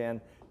comes in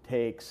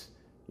takes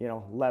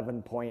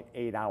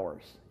 11.8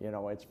 hours.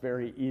 It's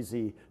very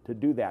easy to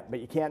do that, but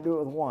you can't do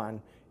it with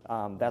one.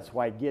 That's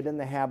why get in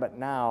the habit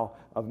now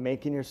of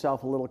making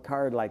yourself a little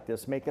card like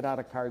this. Make it out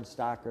of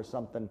cardstock or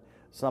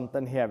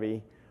something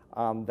heavy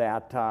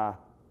that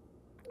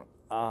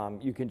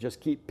you can just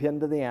keep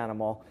pinned to the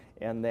animal.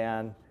 And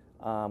then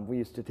we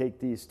used to take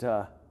these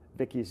to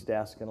Vicky's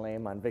desk and lay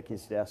them on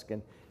Vicky's desk,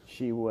 and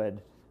she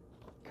would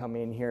come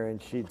in here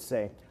and she'd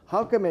say,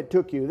 "How come it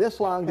took you this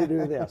long to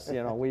do this?"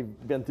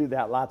 We've been through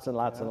that lots and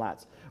lots and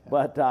lots.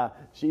 But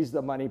she's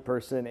the money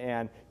person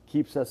and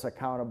keeps us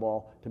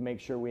accountable to make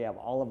sure we have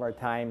all of our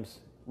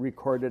times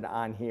recorded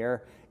on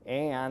here.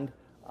 And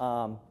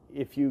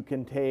if you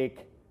can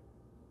take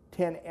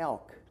 10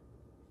 elk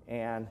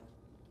and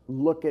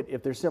look at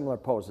if they're similar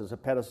poses. A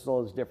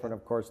pedestal is different,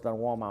 of course, than a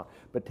wall mount.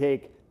 But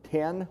take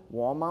 10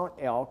 wall mount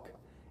elk,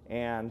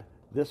 and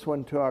this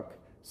one took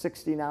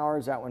 16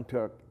 hours, that one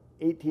took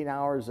 18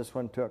 hours, this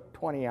one took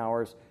 20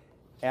 hours.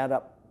 Add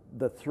up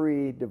the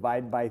three,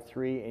 divide by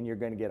 3, and you're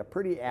going to get a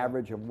pretty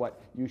average of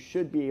what you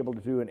should be able to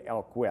do an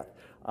elk with.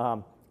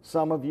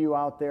 Some of you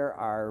out there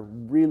are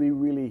really,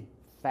 really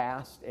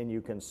fast, and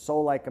you can sew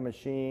like a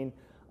machine,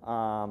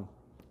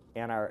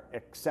 and are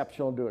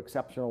exceptional, do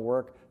exceptional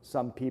work.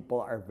 Some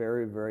people are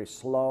very, very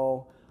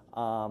slow.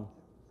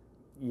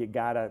 You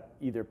gotta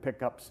either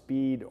pick up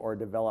speed or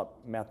develop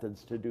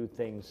methods to do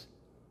things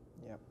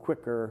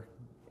quicker,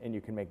 and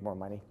you can make more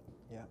money.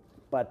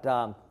 But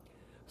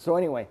so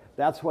anyway,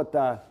 that's what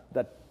the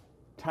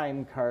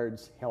time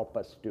cards help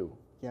us do.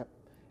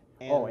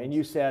 And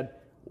you said,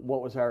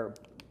 what was our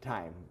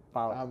time?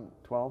 About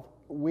 12?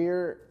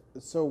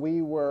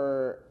 We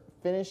were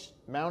finished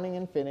mounting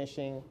and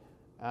finishing.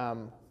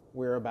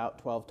 We're about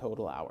 12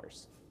 total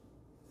hours.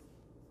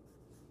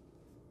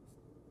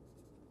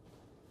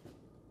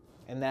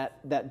 And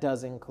that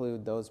does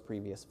include those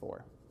previous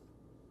 4.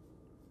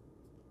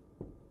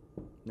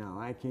 Now,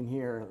 I can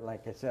hear,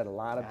 like I said, a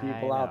lot of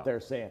people out there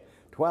saying,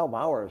 12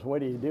 hours,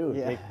 what do you do?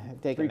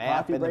 Take a 3 nap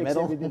coffee in the breaks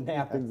middle? every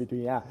nap in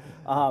between,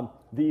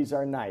 these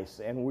are nice,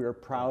 and we're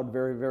proud,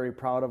 very, very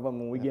proud of them.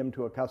 When we give them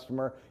to a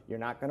customer, you're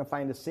not going to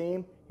find a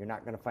seam, you're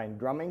not going to find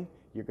drumming,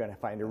 you're going to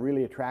find a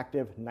really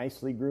attractive,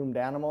 nicely groomed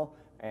animal,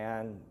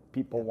 and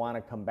people want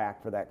to come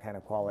back for that kind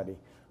of quality.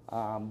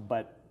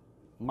 But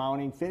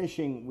mounting,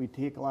 finishing, we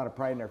take a lot of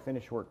pride in our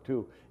finish work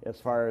too, as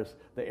far as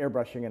the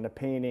airbrushing and the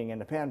painting and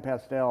the pan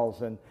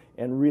pastels and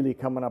really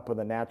coming up with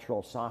a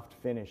natural soft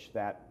finish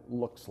that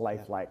looks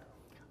lifelike.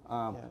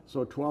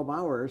 So 12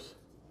 hours.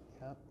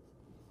 Yep.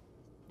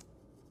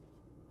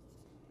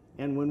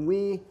 And when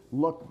we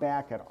look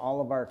back at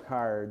all of our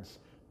cards,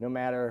 no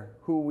matter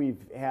who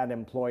we've had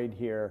employed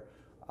here,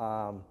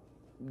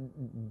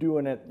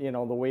 doing it, you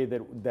know, the way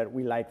that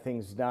we like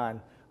things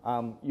done,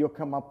 you'll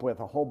come up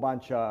with a whole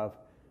bunch of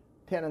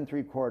 10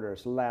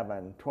 3/4,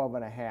 11, 12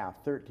 and a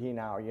half, 13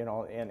 hour, you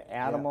know, and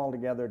add them all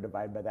together,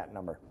 divide by that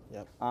number.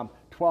 Yep.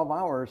 12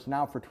 hours,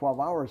 now for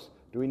 12 hours,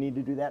 do we need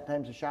to do that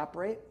times the shop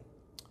rate?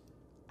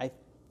 I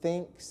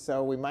think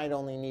so. We might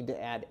only need to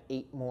add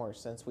 8 more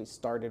since we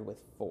started with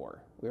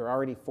 4. We were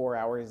already 4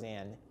 hours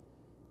in.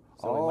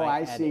 So oh, we might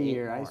I add see 8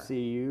 here. more. I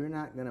see. You're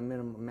not going to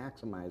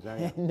maximize, are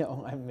you?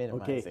 No, I'm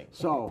minimizing. Okay,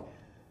 so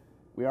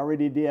we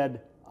already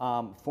did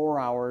 4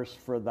 hours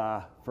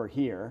for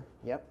here.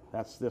 Yep.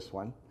 That's this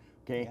one.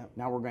 Okay, Yep.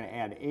 now we're going to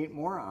add 8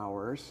 more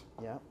hours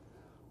Yep.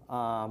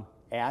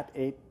 at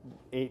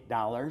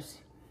 $8.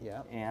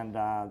 Yep. And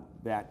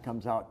that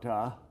comes out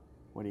to,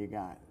 what do you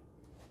got?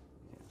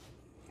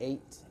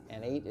 8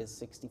 and 8 is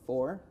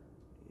 64.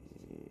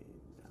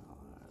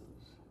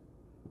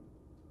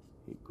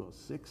 $8 equals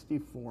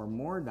 64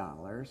 more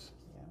dollars.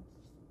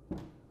 Yeah.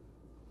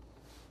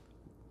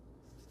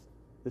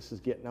 This is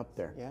getting up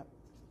there. Yep.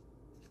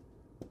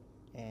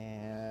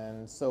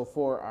 And so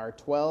for our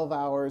 12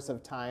 hours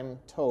of time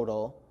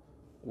total,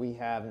 we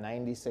have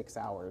 96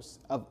 hours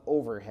of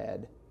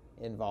overhead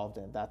involved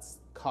in it. That's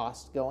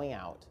cost going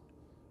out,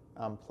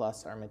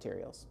 plus our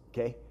materials.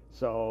 Okay,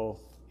 so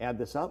add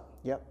this up.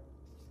 Yep.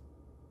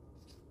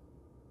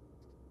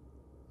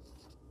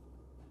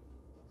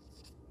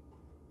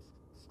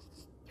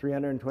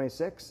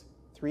 $326.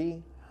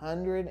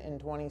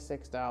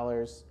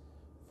 $326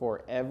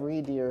 for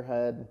every deer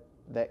head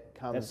that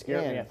comes That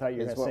scared in. me. I thought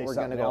you were is going to what say we're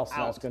gonna something go else,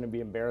 and I was out. going to be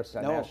embarrassed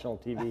on No. national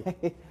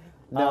TV.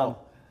 No.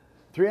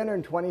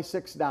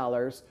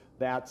 $326.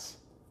 That's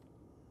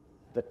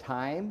the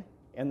time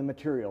and the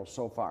materials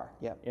so far.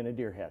 Yep. In a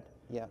deer head.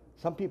 Yep.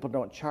 Some people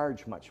don't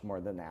charge much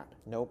more than that.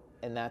 Nope.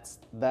 And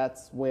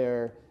that's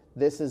where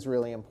this is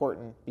really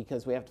important,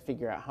 because we have to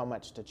figure out how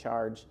much to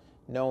charge,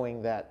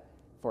 knowing that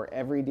for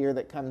every deer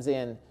that comes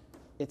in,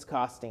 it's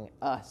costing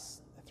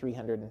us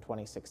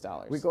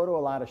 $326. We go to a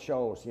lot of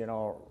shows, you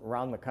know,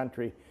 around the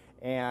country,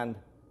 and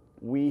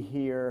we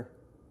hear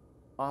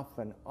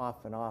often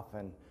of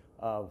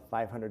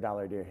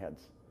 $500 deer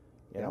heads.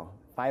 You know,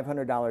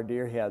 $500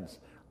 deer heads,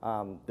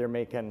 they're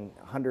making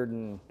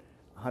 $180,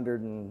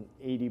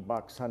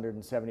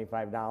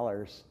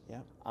 $175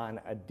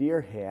 on a deer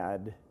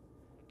head.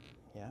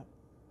 Yep.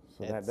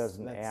 So that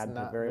doesn't add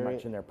to very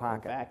much in their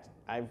pocket. In fact,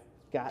 I've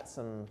got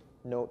some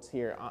notes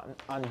here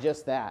on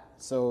just that.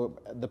 So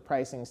the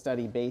pricing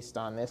study based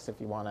on this, if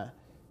we want to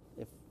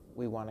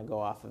go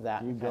off of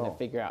that and kind of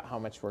figure out how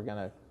much we're going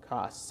to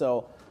cost.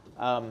 So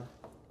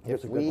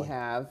if we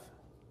have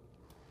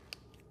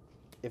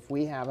a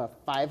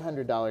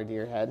 $500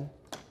 deer head,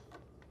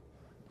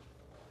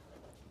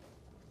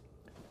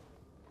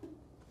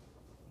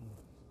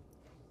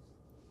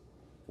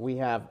 we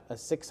have a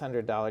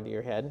 $600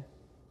 deer head.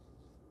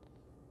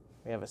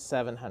 We have a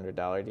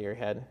 $700 deer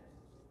head.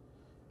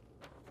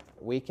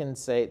 We can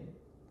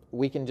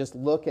just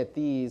look at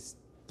these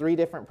 3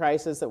 different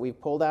prices that we've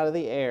pulled out of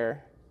the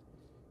air,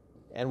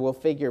 and we'll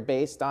figure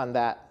based on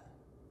that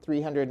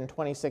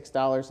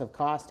 $326 of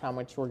cost how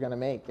much we're going to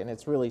make. And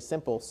it's really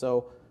simple.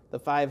 So the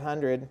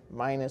 $500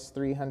 minus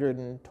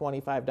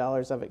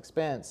 $325 of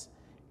expense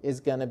is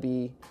going to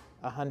be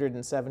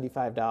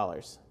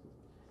 $175.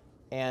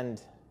 And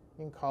you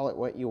can call it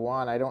what you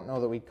want. I don't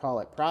know that we'd call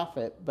it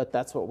profit, but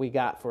that's what we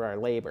got for our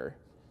labor.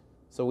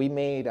 So we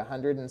made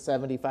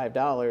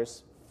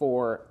 $175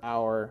 for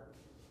our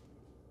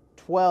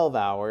 12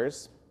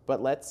 hours,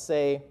 but let's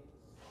say...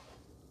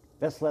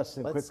 That's less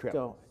than Quick Trip.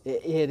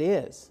 It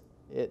is.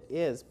 It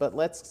is. But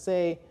let's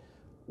say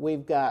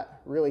we've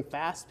got really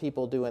fast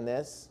people doing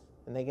this,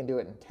 and they can do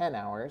it in 10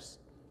 hours.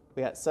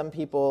 We got some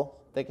people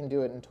that can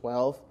do it in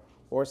 12,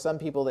 or some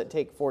people that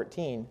take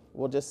 14.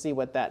 We'll just see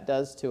what that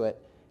does to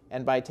it.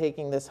 And by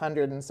taking this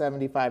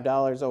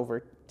 $175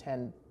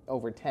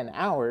 over 10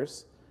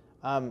 hours,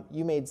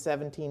 you made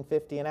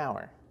 $17.50 an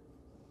hour.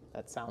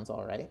 That sounds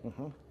all right.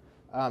 Mm-hmm.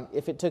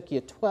 If it took you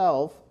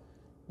 12,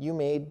 you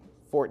made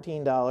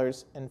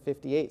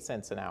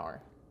 $14.58 an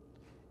hour.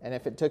 And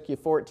if it took you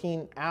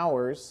 14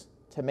 hours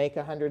to make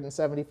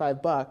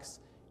 $175,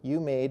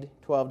 you made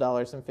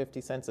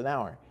 $12.50 an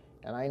hour.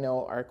 And I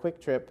know our Quick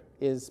Trip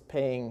is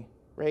paying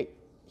right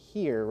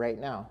here, right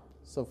now.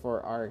 So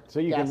for our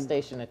gas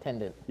station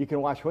attendant. You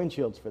can wash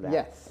windshields for that.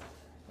 Yes.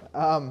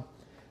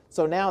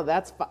 So now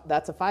that's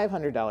a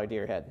 $500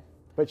 deer head.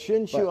 But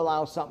shouldn't you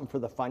allow something for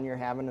the fun you're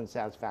having and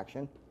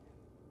satisfaction?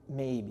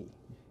 Maybe.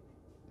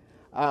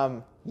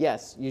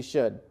 Yes, you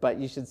should, but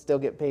you should still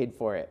get paid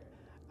for it.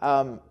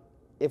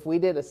 If we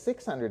did a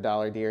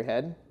 $600 deer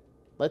head,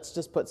 let's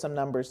just put some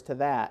numbers to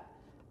that.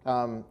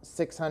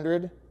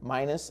 $600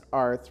 minus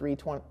our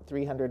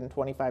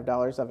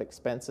 $325 of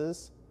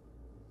expenses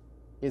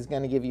is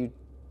going to give you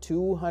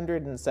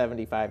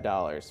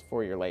 $275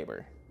 for your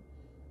labor.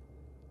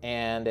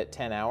 And at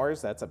 10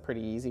 hours, that's a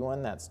pretty easy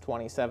one. That's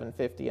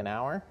 $27.50 an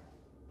hour.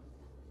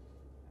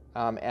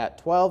 At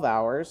 12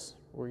 hours,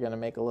 we're going to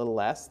make a little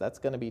less. That's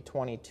going to be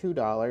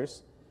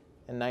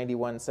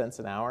 $22.91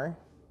 an hour.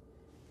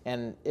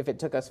 And if it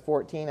took us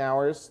 14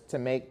 hours to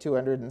make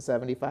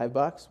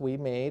 $275, we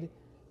made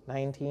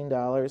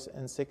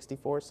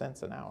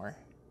 $19.64 an hour.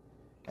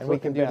 And we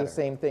can do the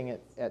same thing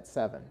at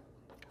 7.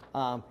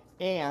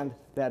 And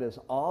that is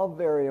all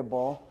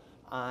variable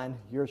on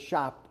your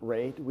shop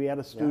rate. We had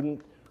a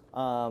student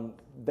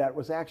that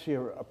was actually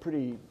a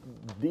pretty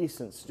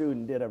decent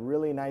student, did a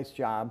really nice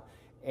job,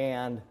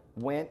 and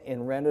went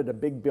and rented a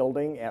big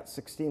building at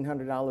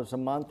 $1,600 a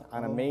month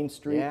on a main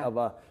street of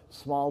a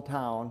small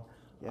town.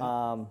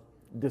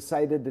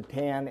 Decided to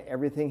tan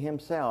everything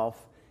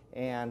himself,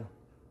 and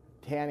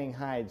tanning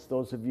hides,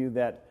 those of you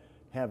that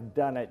have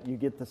done it, you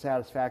get the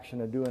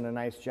satisfaction of doing a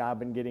nice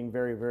job and getting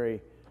very,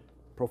 very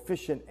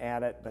proficient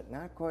at it, but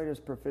not quite as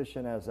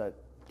proficient as a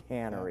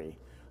tannery.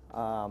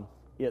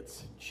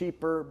 It's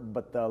cheaper,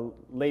 but the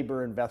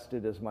labor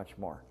invested is much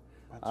more.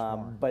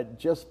 But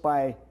just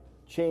by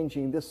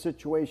changing this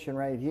situation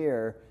right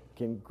here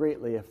can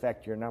greatly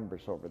affect your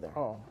numbers over there.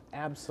 Oh,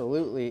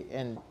 absolutely.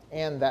 And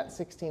that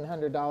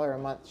 $1,600 a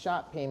month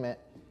shop payment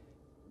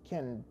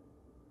can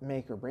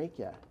make or break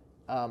you.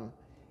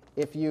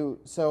 If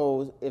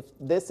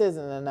this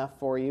isn't enough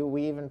for you,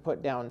 we even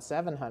put down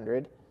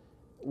 $700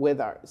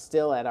 with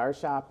still at our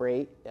shop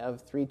rate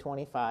of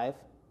 $325.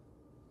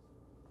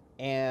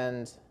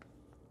 And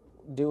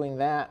doing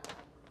that,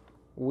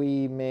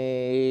 we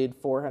made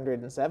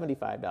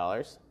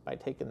 $475 by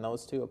taking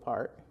those two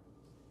apart.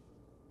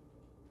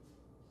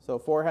 So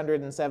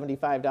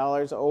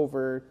 $475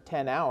 over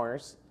 10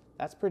 hours,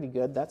 that's pretty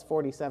good. That's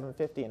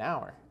 $47.50 an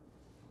hour.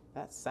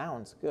 That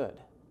sounds good.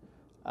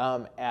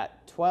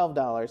 At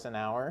 $12 an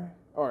hour,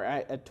 or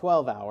at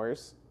 12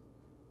 hours,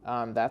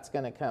 that's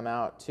going to come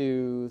out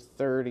to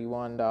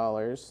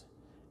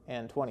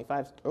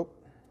 $31.25. Oh,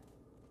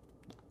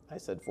 I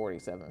said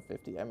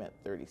 $47.50. I meant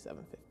 $37.50.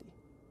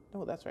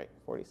 No, that's right,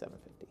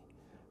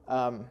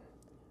 $47.50.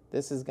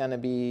 This is going to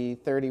be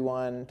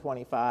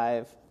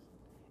 $31.25.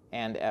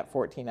 And at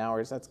 14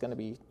 hours, that's going to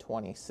be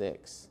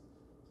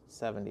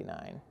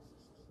 $26.79.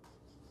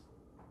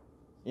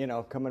 You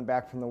know, coming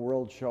back from the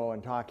World Show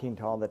and talking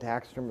to all the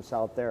taxidermists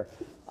out there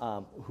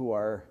who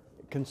are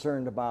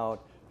concerned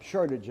about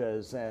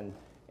shortages and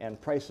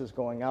prices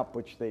going up,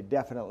 which they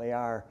definitely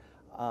are,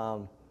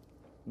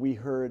 we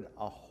heard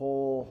a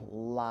whole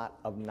lot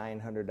of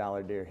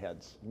 $900 deer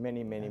heads.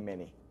 Many, many,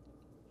 many.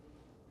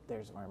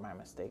 There's where my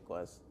mistake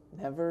was.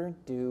 Never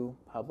do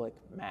public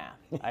math.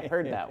 I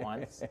heard that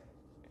once.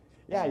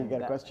 Yeah, you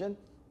got a question?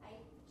 I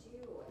do.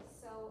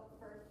 So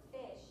for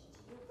fish, do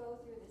you go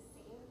through the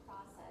same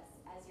process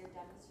as you're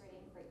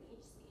demonstrating for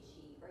each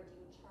species, or do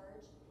you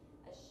charge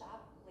a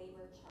shop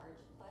labor charge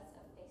plus a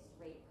fixed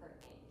rate per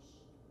inch?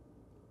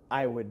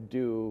 I would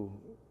do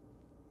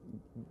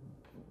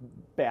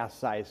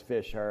bass-sized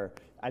fish, or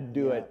I'd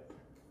do it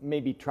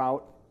maybe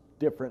trout,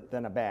 different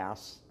than a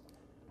bass.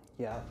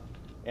 Yeah.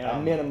 And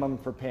a minimum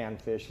for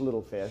panfish,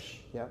 little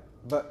fish. Yep.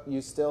 But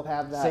you still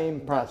have that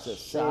Same process.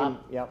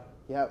 Shop. Yep.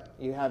 Yep.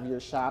 You have your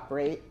shop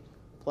rate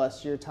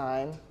plus your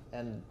time,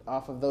 and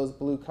off of those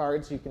blue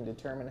cards, you can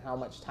determine how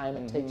much time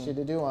it takes you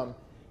to do them.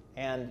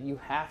 And you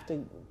have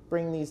to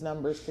bring these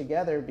numbers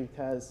together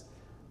because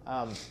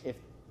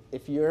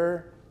if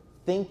you're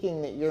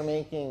thinking that you're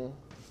making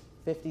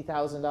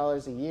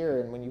 $50,000 a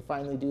year, and when you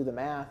finally do the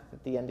math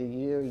at the end of the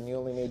year and you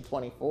only made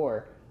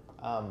 24,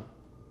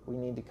 we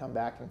need to come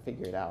back and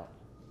figure it out.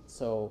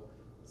 So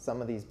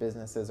some of these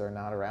businesses are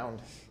not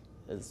around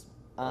as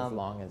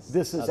long as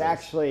this is others.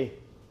 Actually,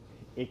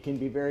 it can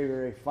be very,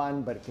 very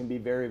fun, but it can be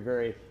very,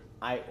 very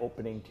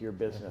eye-opening to your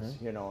business,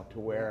 you know, to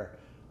where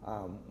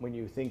when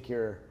you think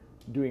you're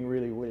doing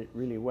really, really,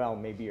 really well,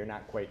 maybe you're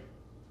not quite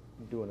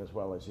doing as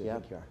well as you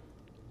think you are.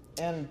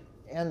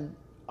 And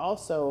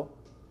also,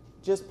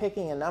 just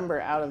picking a number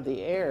out of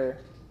the air,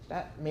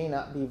 that may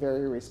not be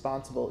very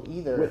responsible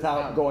either.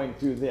 Without going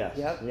through this.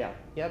 Yep. Yeah.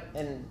 Yep.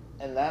 And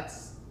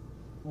that's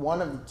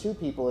one of the two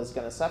people is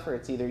going to suffer.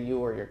 It's either you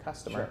or your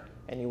customer. Sure.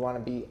 And you want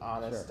to be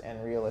honest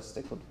and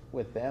realistic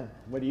with them.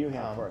 What do you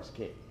have for us,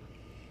 Kate?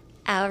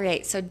 All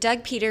right, so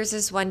Doug Peters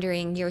is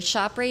wondering, your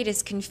shop rate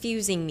is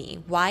confusing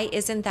me. Why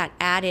isn't that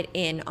added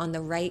in on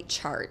the right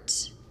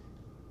chart?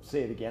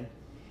 Say it again.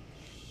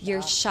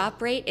 Your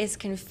shop rate is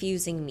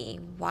confusing me.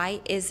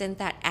 Why isn't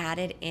that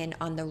added in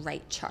on the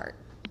right chart?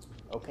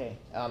 Okay,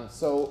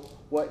 so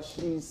what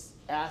she's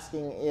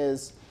asking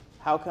is,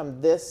 how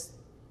come this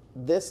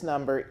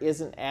number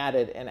isn't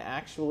added? And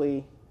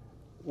actually,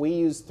 we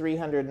used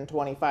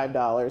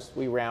 $325.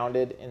 We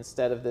rounded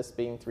instead of this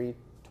being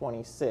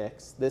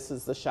 $326. This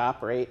is the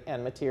shop rate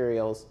and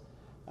materials.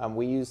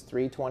 We used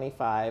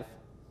 $325,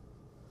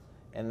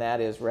 and that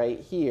is right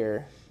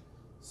here.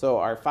 So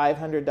our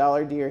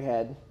 $500 deer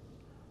head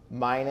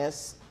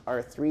minus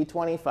our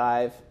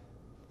 $325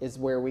 is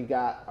where we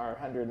got our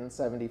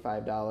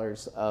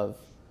 $175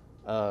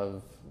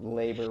 of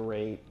labor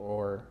rate,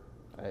 or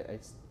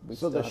we So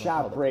still the haven't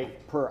shop called it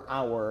rate per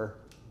hour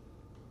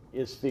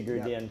is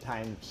figured Yep. in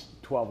times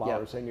 12 Yep,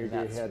 hours in your and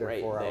deer that's head or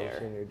right 4 hours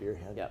there. in your deer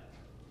head. Yep.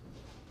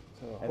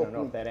 So I don't know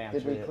hope if that we-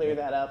 answered Did we it, clear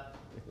but- that up?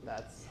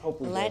 That's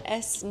hope we Let did.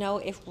 us know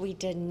if we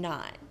did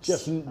not.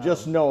 Just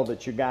know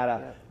that you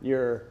gotta,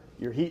 Yep.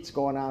 your heat's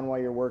going on while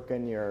you're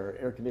working, your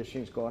air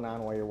conditioning's going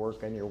on while you're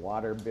working, your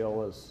water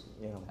bill is,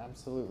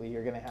 Absolutely,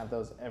 you're going to have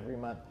those every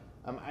month.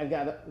 I've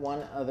got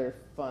one other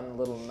fun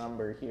little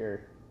number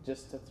here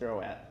just to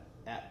throw at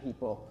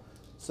people.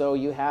 So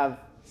you have,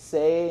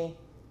 say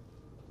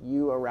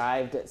you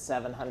arrived at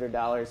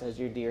 $700 as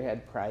your deer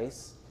head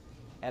price,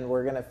 and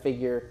we're going to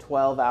figure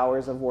 12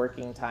 hours of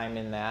working time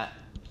in that.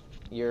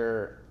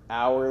 Your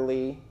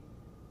hourly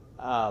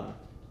profit,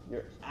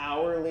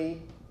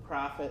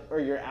 or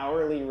your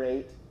hourly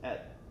rate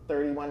at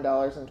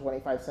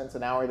 $31.25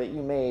 an hour that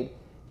you made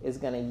is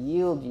going to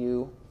yield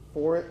you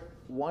for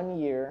 1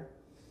 year,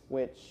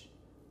 which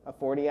a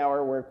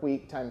 40-hour work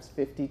week times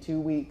 52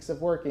 weeks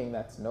of working,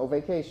 that's no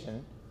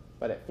vacation,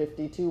 but at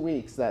 52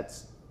 weeks,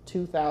 that's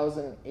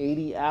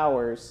 2,080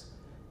 hours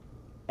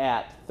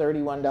at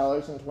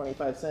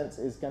 $31.25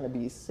 is going to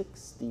be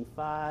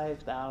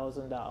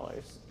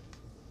 $65,000.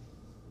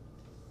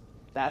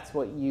 That's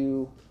what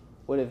you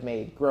would have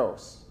made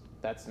gross.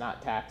 That's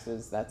not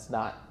taxes. That's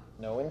not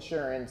no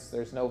insurance.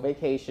 There's no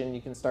vacation.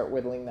 You can start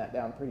whittling that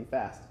down pretty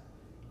fast.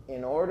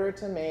 In order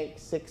to make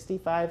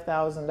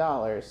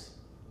 $65,000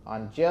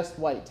 on just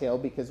whitetail,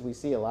 because we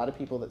see a lot of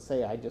people that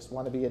say, I just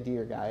want to be a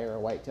deer guy or a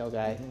whitetail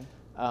guy,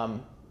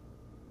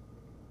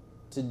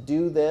 to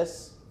do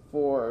this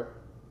for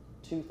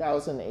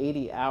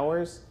 2,080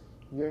 hours,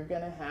 you're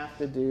going to have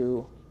to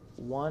do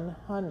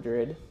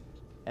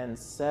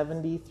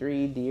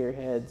 173 deer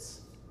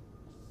heads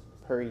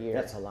per year.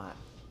 that's a lot.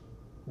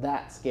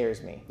 That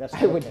scares me. That's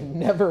I would okay.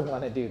 never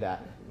want to do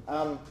that.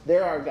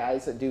 There are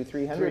guys that do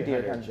 300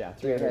 deer 300, heads, yeah,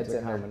 deer 300's heads, a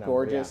and they're common number,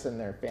 gorgeous yeah. and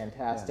they're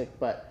fantastic,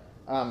 but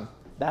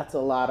that's a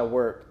lot of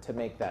work to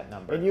make that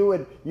number. And we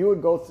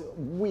would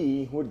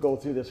go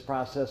through this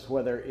process,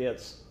 whether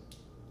it's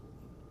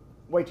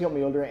whitetail,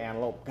 mule deer,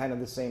 antelope, kind of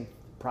the same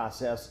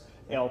process.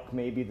 Elk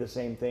may be the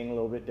same thing, a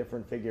little bit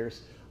different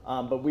figures.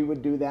 But we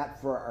would do that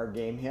for our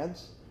game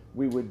heads.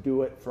 We would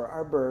do it for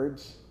our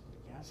birds.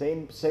 Yeah.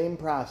 Same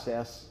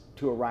process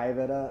to arrive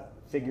at a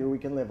figure we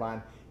can live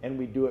on, and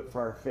we do it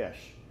for our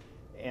fish.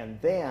 And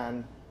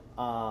then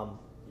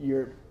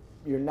you're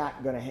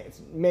not going to have,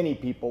 many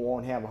people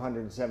won't have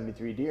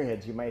 173 deer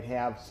heads. You might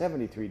have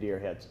 73 deer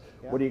heads.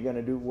 Yeah. What are you going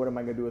to do? What am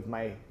I going to do with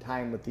my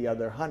time with the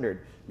other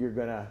 100? You're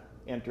going to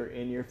enter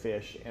in your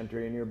fish,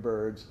 enter in your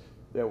birds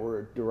that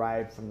were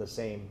derived from the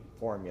same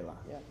formula.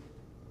 Yeah,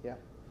 yeah.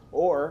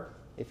 Or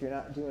if you're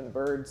not doing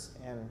birds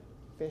and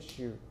fish,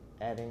 you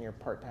add in your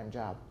part-time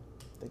job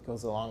that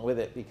goes along with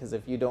it, because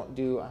if you don't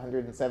do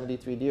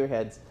 173 deer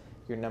heads,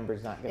 your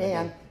number's not going to be.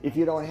 And if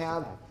you don't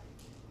have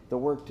the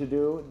work to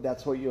do,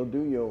 that's what you'll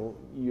do.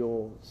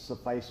 You'll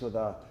suffice with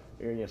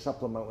you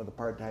supplement with a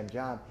part-time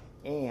job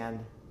and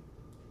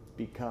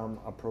become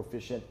a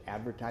proficient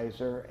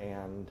advertiser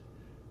and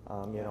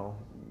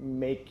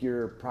make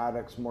your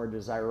products more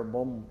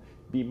desirable,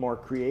 be more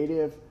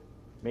creative,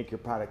 make your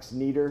products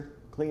neater,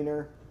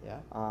 cleaner,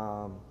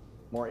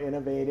 more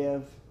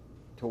innovative,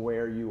 to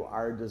where you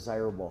are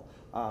desirable.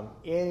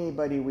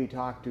 Anybody we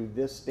talk to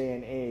this day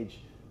and age,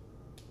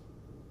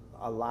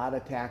 a lot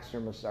of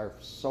taxidermists are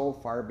so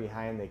far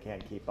behind they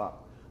can't keep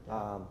up.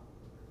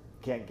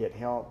 Can't get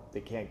help,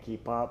 they can't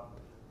keep up.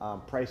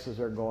 Prices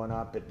are going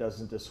up, it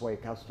doesn't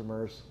dissuade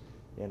customers.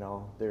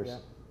 There's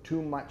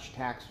too much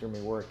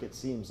taxidermy work, it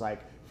seems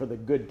like, for the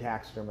good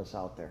taxidermists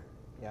out there.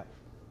 Yep.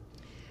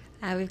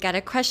 We've got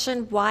a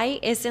question. Why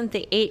isn't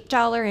the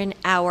 $8 an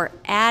hour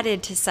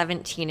added to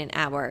 $17 an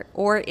hour?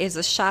 Or is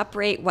the shop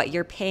rate what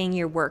you're paying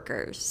your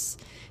workers?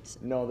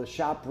 No, the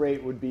shop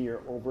rate would be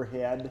your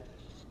overhead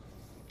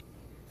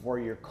for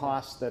your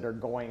costs that are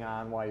going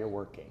on while you're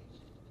working.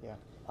 Yeah.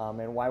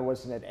 And why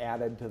wasn't it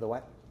added to the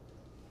what?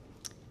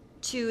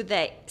 To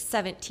the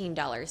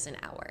 $17 an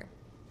hour.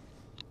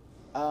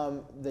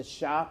 The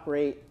shop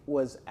rate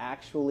was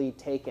actually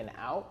taken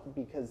out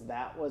because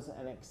that was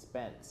an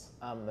expense.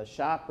 The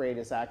shop rate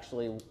is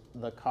actually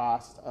the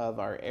cost of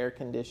our air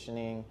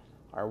conditioning,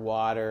 our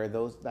water.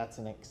 That's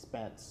an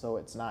expense, so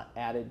it's not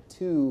added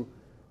to.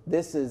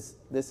 This is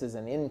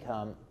an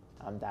income.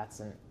 That's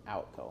an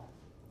outgo.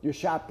 Your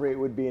shop rate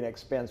would be an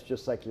expense,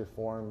 just like your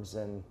forms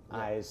and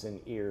eyes and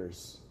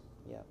ears.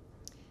 Yep.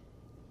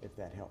 If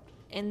that helped.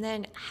 And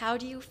then how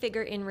do you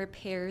figure in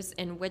repairs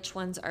and which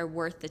ones are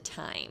worth the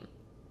time?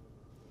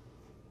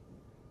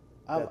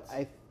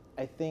 I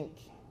think.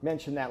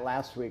 Mentioned that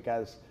last week.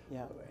 I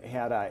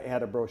had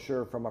a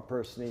brochure from a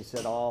person. He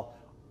said all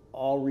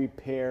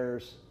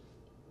repairs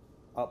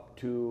up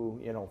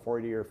to $40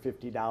 or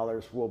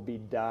 $50 will be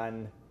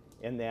done,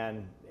 and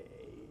then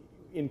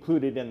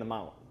included in the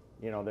amount.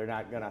 You know, they're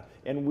not gonna,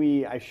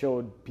 and I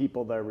showed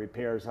people the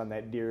repairs on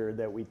that deer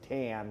that we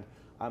tanned.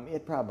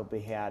 It probably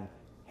had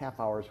half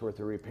hour's worth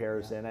of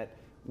repairs in it.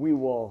 We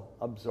will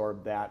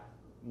absorb that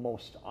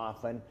most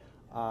often,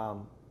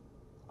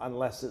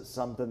 unless it's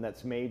something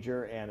that's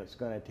major and it's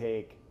gonna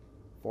take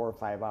 4 or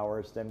 5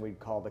 hours, then we'd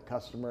call the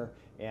customer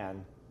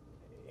and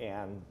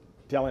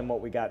tell him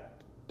what we got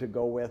to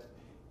go with.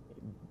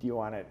 Do you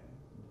want it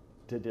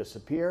to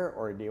disappear,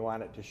 or do you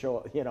want it to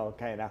show, you know,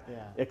 kind of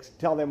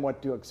tell them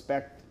what to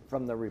expect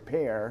from the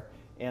repair,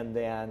 and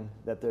then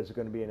that there's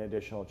going to be an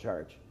additional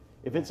charge.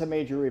 If it's a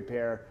major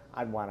repair,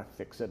 I'd want to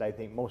fix it. I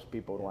think most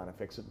people would want to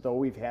fix it, though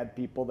we've had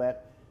people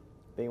that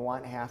they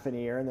want half an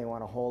ear and they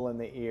want a hole in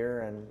the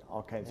ear and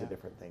all kinds of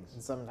different things.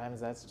 And sometimes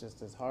that's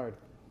just as hard.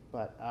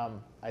 But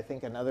I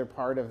think another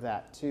part of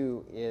that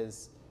too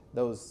is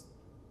those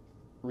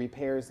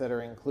repairs that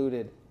are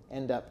included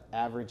end up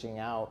averaging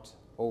out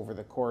over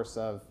the course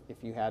of, if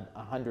you had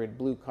 100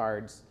 blue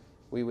cards,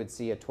 we would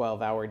see a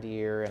 12-hour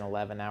deer, an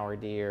 11-hour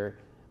deer,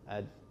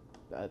 a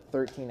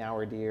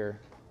 13-hour deer.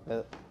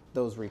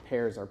 Those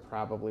repairs are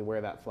probably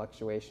where that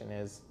fluctuation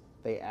is.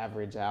 They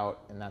average out,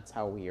 and that's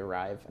how we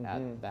arrive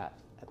at that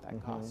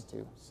cost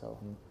too. So.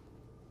 All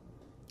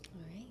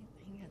right,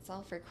 I think that's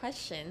all for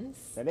questions.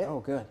 Is that it? Oh,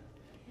 good.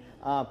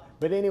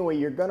 But anyway,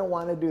 you're going to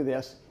want to do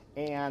this,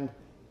 and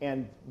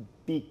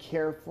be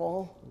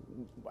careful.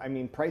 I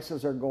mean,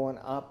 prices are going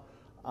up.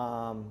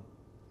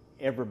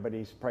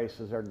 Everybody's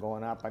prices are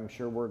going up. I'm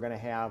sure we're going to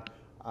have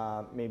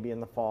maybe in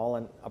the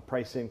fall a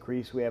price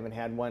increase. We haven't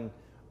had one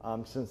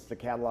since the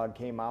catalog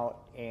came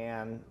out,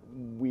 and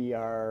we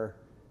are.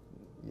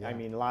 I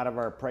mean, a lot of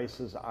our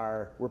prices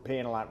we're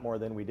paying a lot more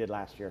than we did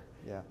last year.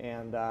 Yeah.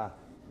 And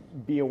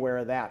be aware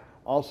of that.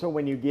 Also,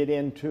 when you get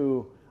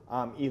into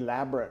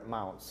elaborate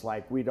mounts,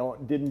 like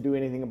didn't do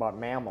anything about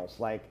mammals,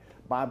 like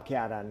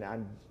bobcat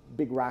on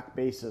big rock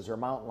bases or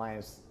mountain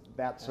lions,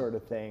 that sort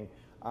of thing.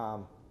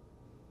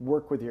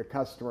 Work with your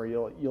customer.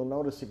 You'll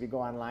notice if you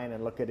go online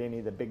and look at any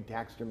of the big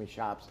taxidermy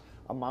shops,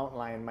 a mountain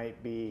lion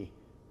might be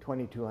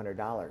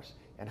 $2,200.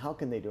 And how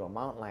can they do a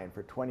mountain lion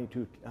for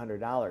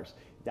 $2,200?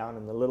 Down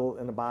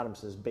in the bottom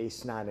says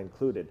base not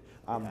included.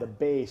 The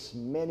base,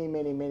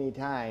 many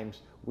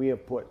times, we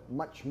have put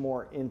much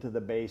more into the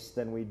base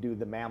than we do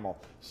the mammal.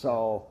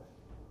 So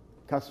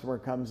customer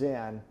comes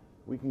in,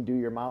 we can do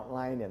your mountain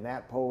lion in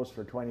that pose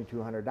for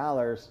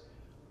 $2,200.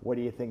 What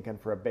are you thinking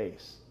for a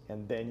base?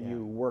 And then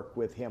you work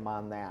with him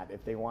on that.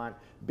 If they want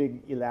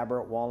big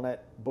elaborate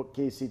walnut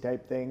bookcasey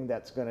type thing,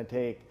 that's going to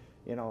take,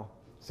 you know,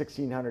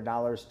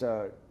 $1,600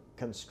 to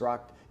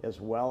construct, as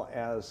well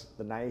as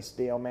the nice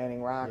Dale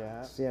Manning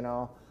rocks. You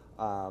know,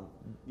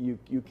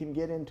 you can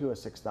get into a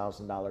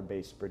 $6,000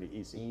 base pretty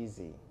easy.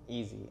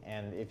 Easy.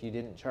 And if you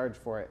didn't charge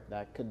for it,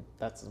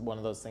 that's one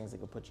of those things that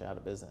could put you out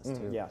of business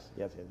too. Yes.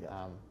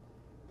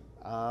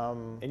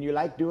 And you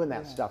like doing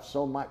that stuff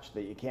so much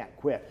that you can't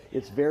quit.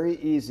 It's very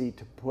easy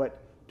to put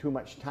too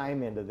much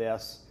time into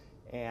this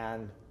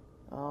and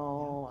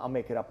I'll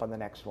make it up on the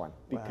next one,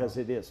 because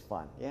it is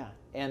fun. Yeah.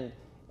 And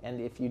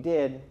if you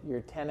did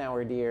your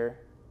 10-hour deer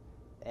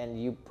and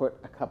you put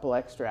a couple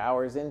extra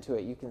hours into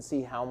it, you can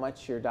see how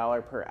much your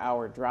dollar per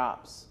hour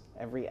drops.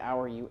 Every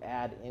hour you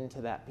add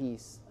into that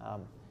piece,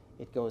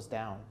 it goes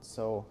down.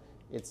 So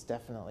it's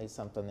definitely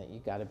something that you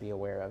got to be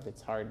aware of.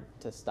 It's hard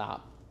to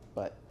stop,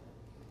 but.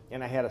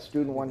 And I had a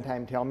student one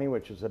time tell me,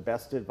 which was the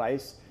best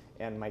advice,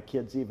 and my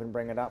kids even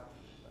bring it up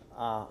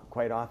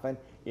quite often,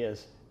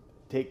 is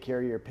take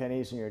care of your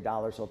pennies and your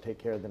dollars will take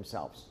care of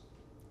themselves.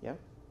 Yep,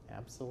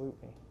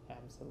 absolutely. All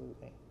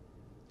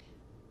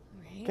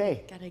right.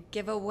 Okay. Got to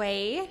give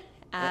away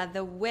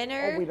the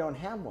winner. Oh, we don't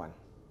have one.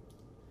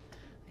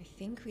 I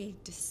think we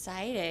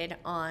decided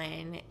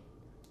on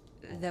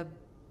the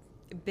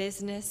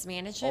business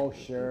management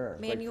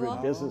manual.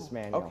 Breakthrough Business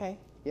Manual. Okay,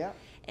 yeah.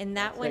 And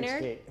that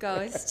winner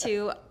goes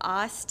to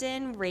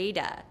Austin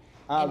Rada.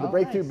 The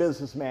Breakthrough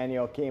Business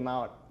Manual came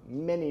out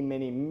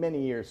many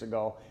years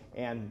ago,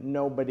 and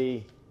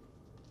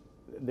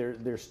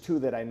there's two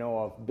that I know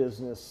of,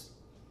 business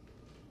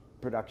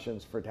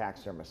productions for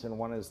taxidermists, and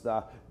one is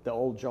the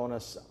old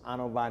Jonas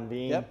Anno von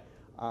Veen. Yep.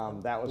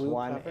 That was Blue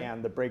one, cover.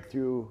 and the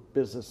Breakthrough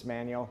Business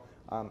Manual,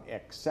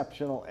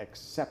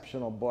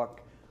 exceptional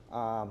book.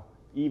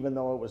 Even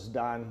though it was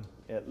done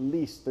at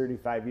least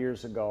 35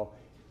 years ago,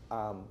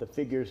 the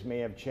figures may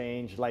have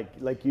changed.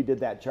 Like you did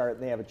that chart,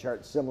 and they have a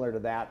chart similar to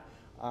that.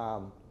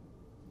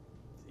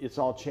 It's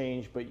all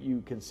changed, but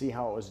you can see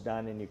how it was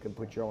done, and you can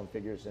put your own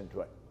figures into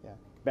it. Yeah.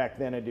 Back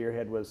then, a deer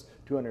head was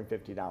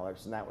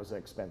 $250, and that was an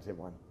expensive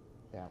one.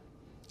 Yeah.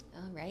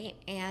 All right.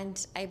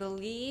 And I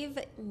believe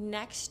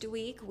next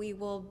week we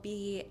will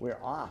be We're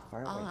off,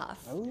 aren't we?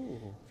 off. Oh.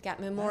 We've got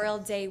Memorial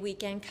Day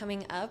weekend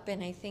coming up,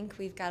 and I think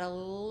we've got a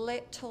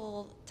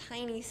little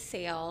tiny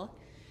sale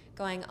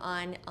going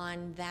on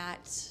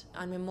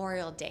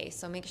Memorial Day.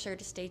 So make sure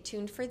to stay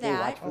tuned for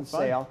that. Watch for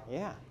sale.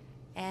 Yeah.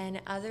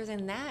 And other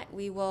than that,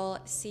 we will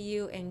see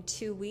you in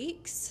 2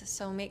 weeks.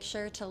 So make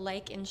sure to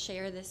like and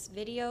share this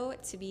video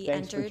to be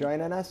Thanks entered. for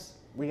joining us.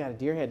 We got a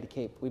deer head to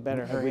cape. We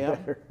better hurry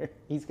up.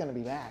 He's going to be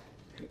back.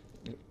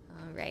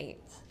 All right.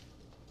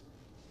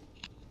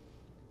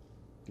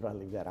 You want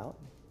to leave that out?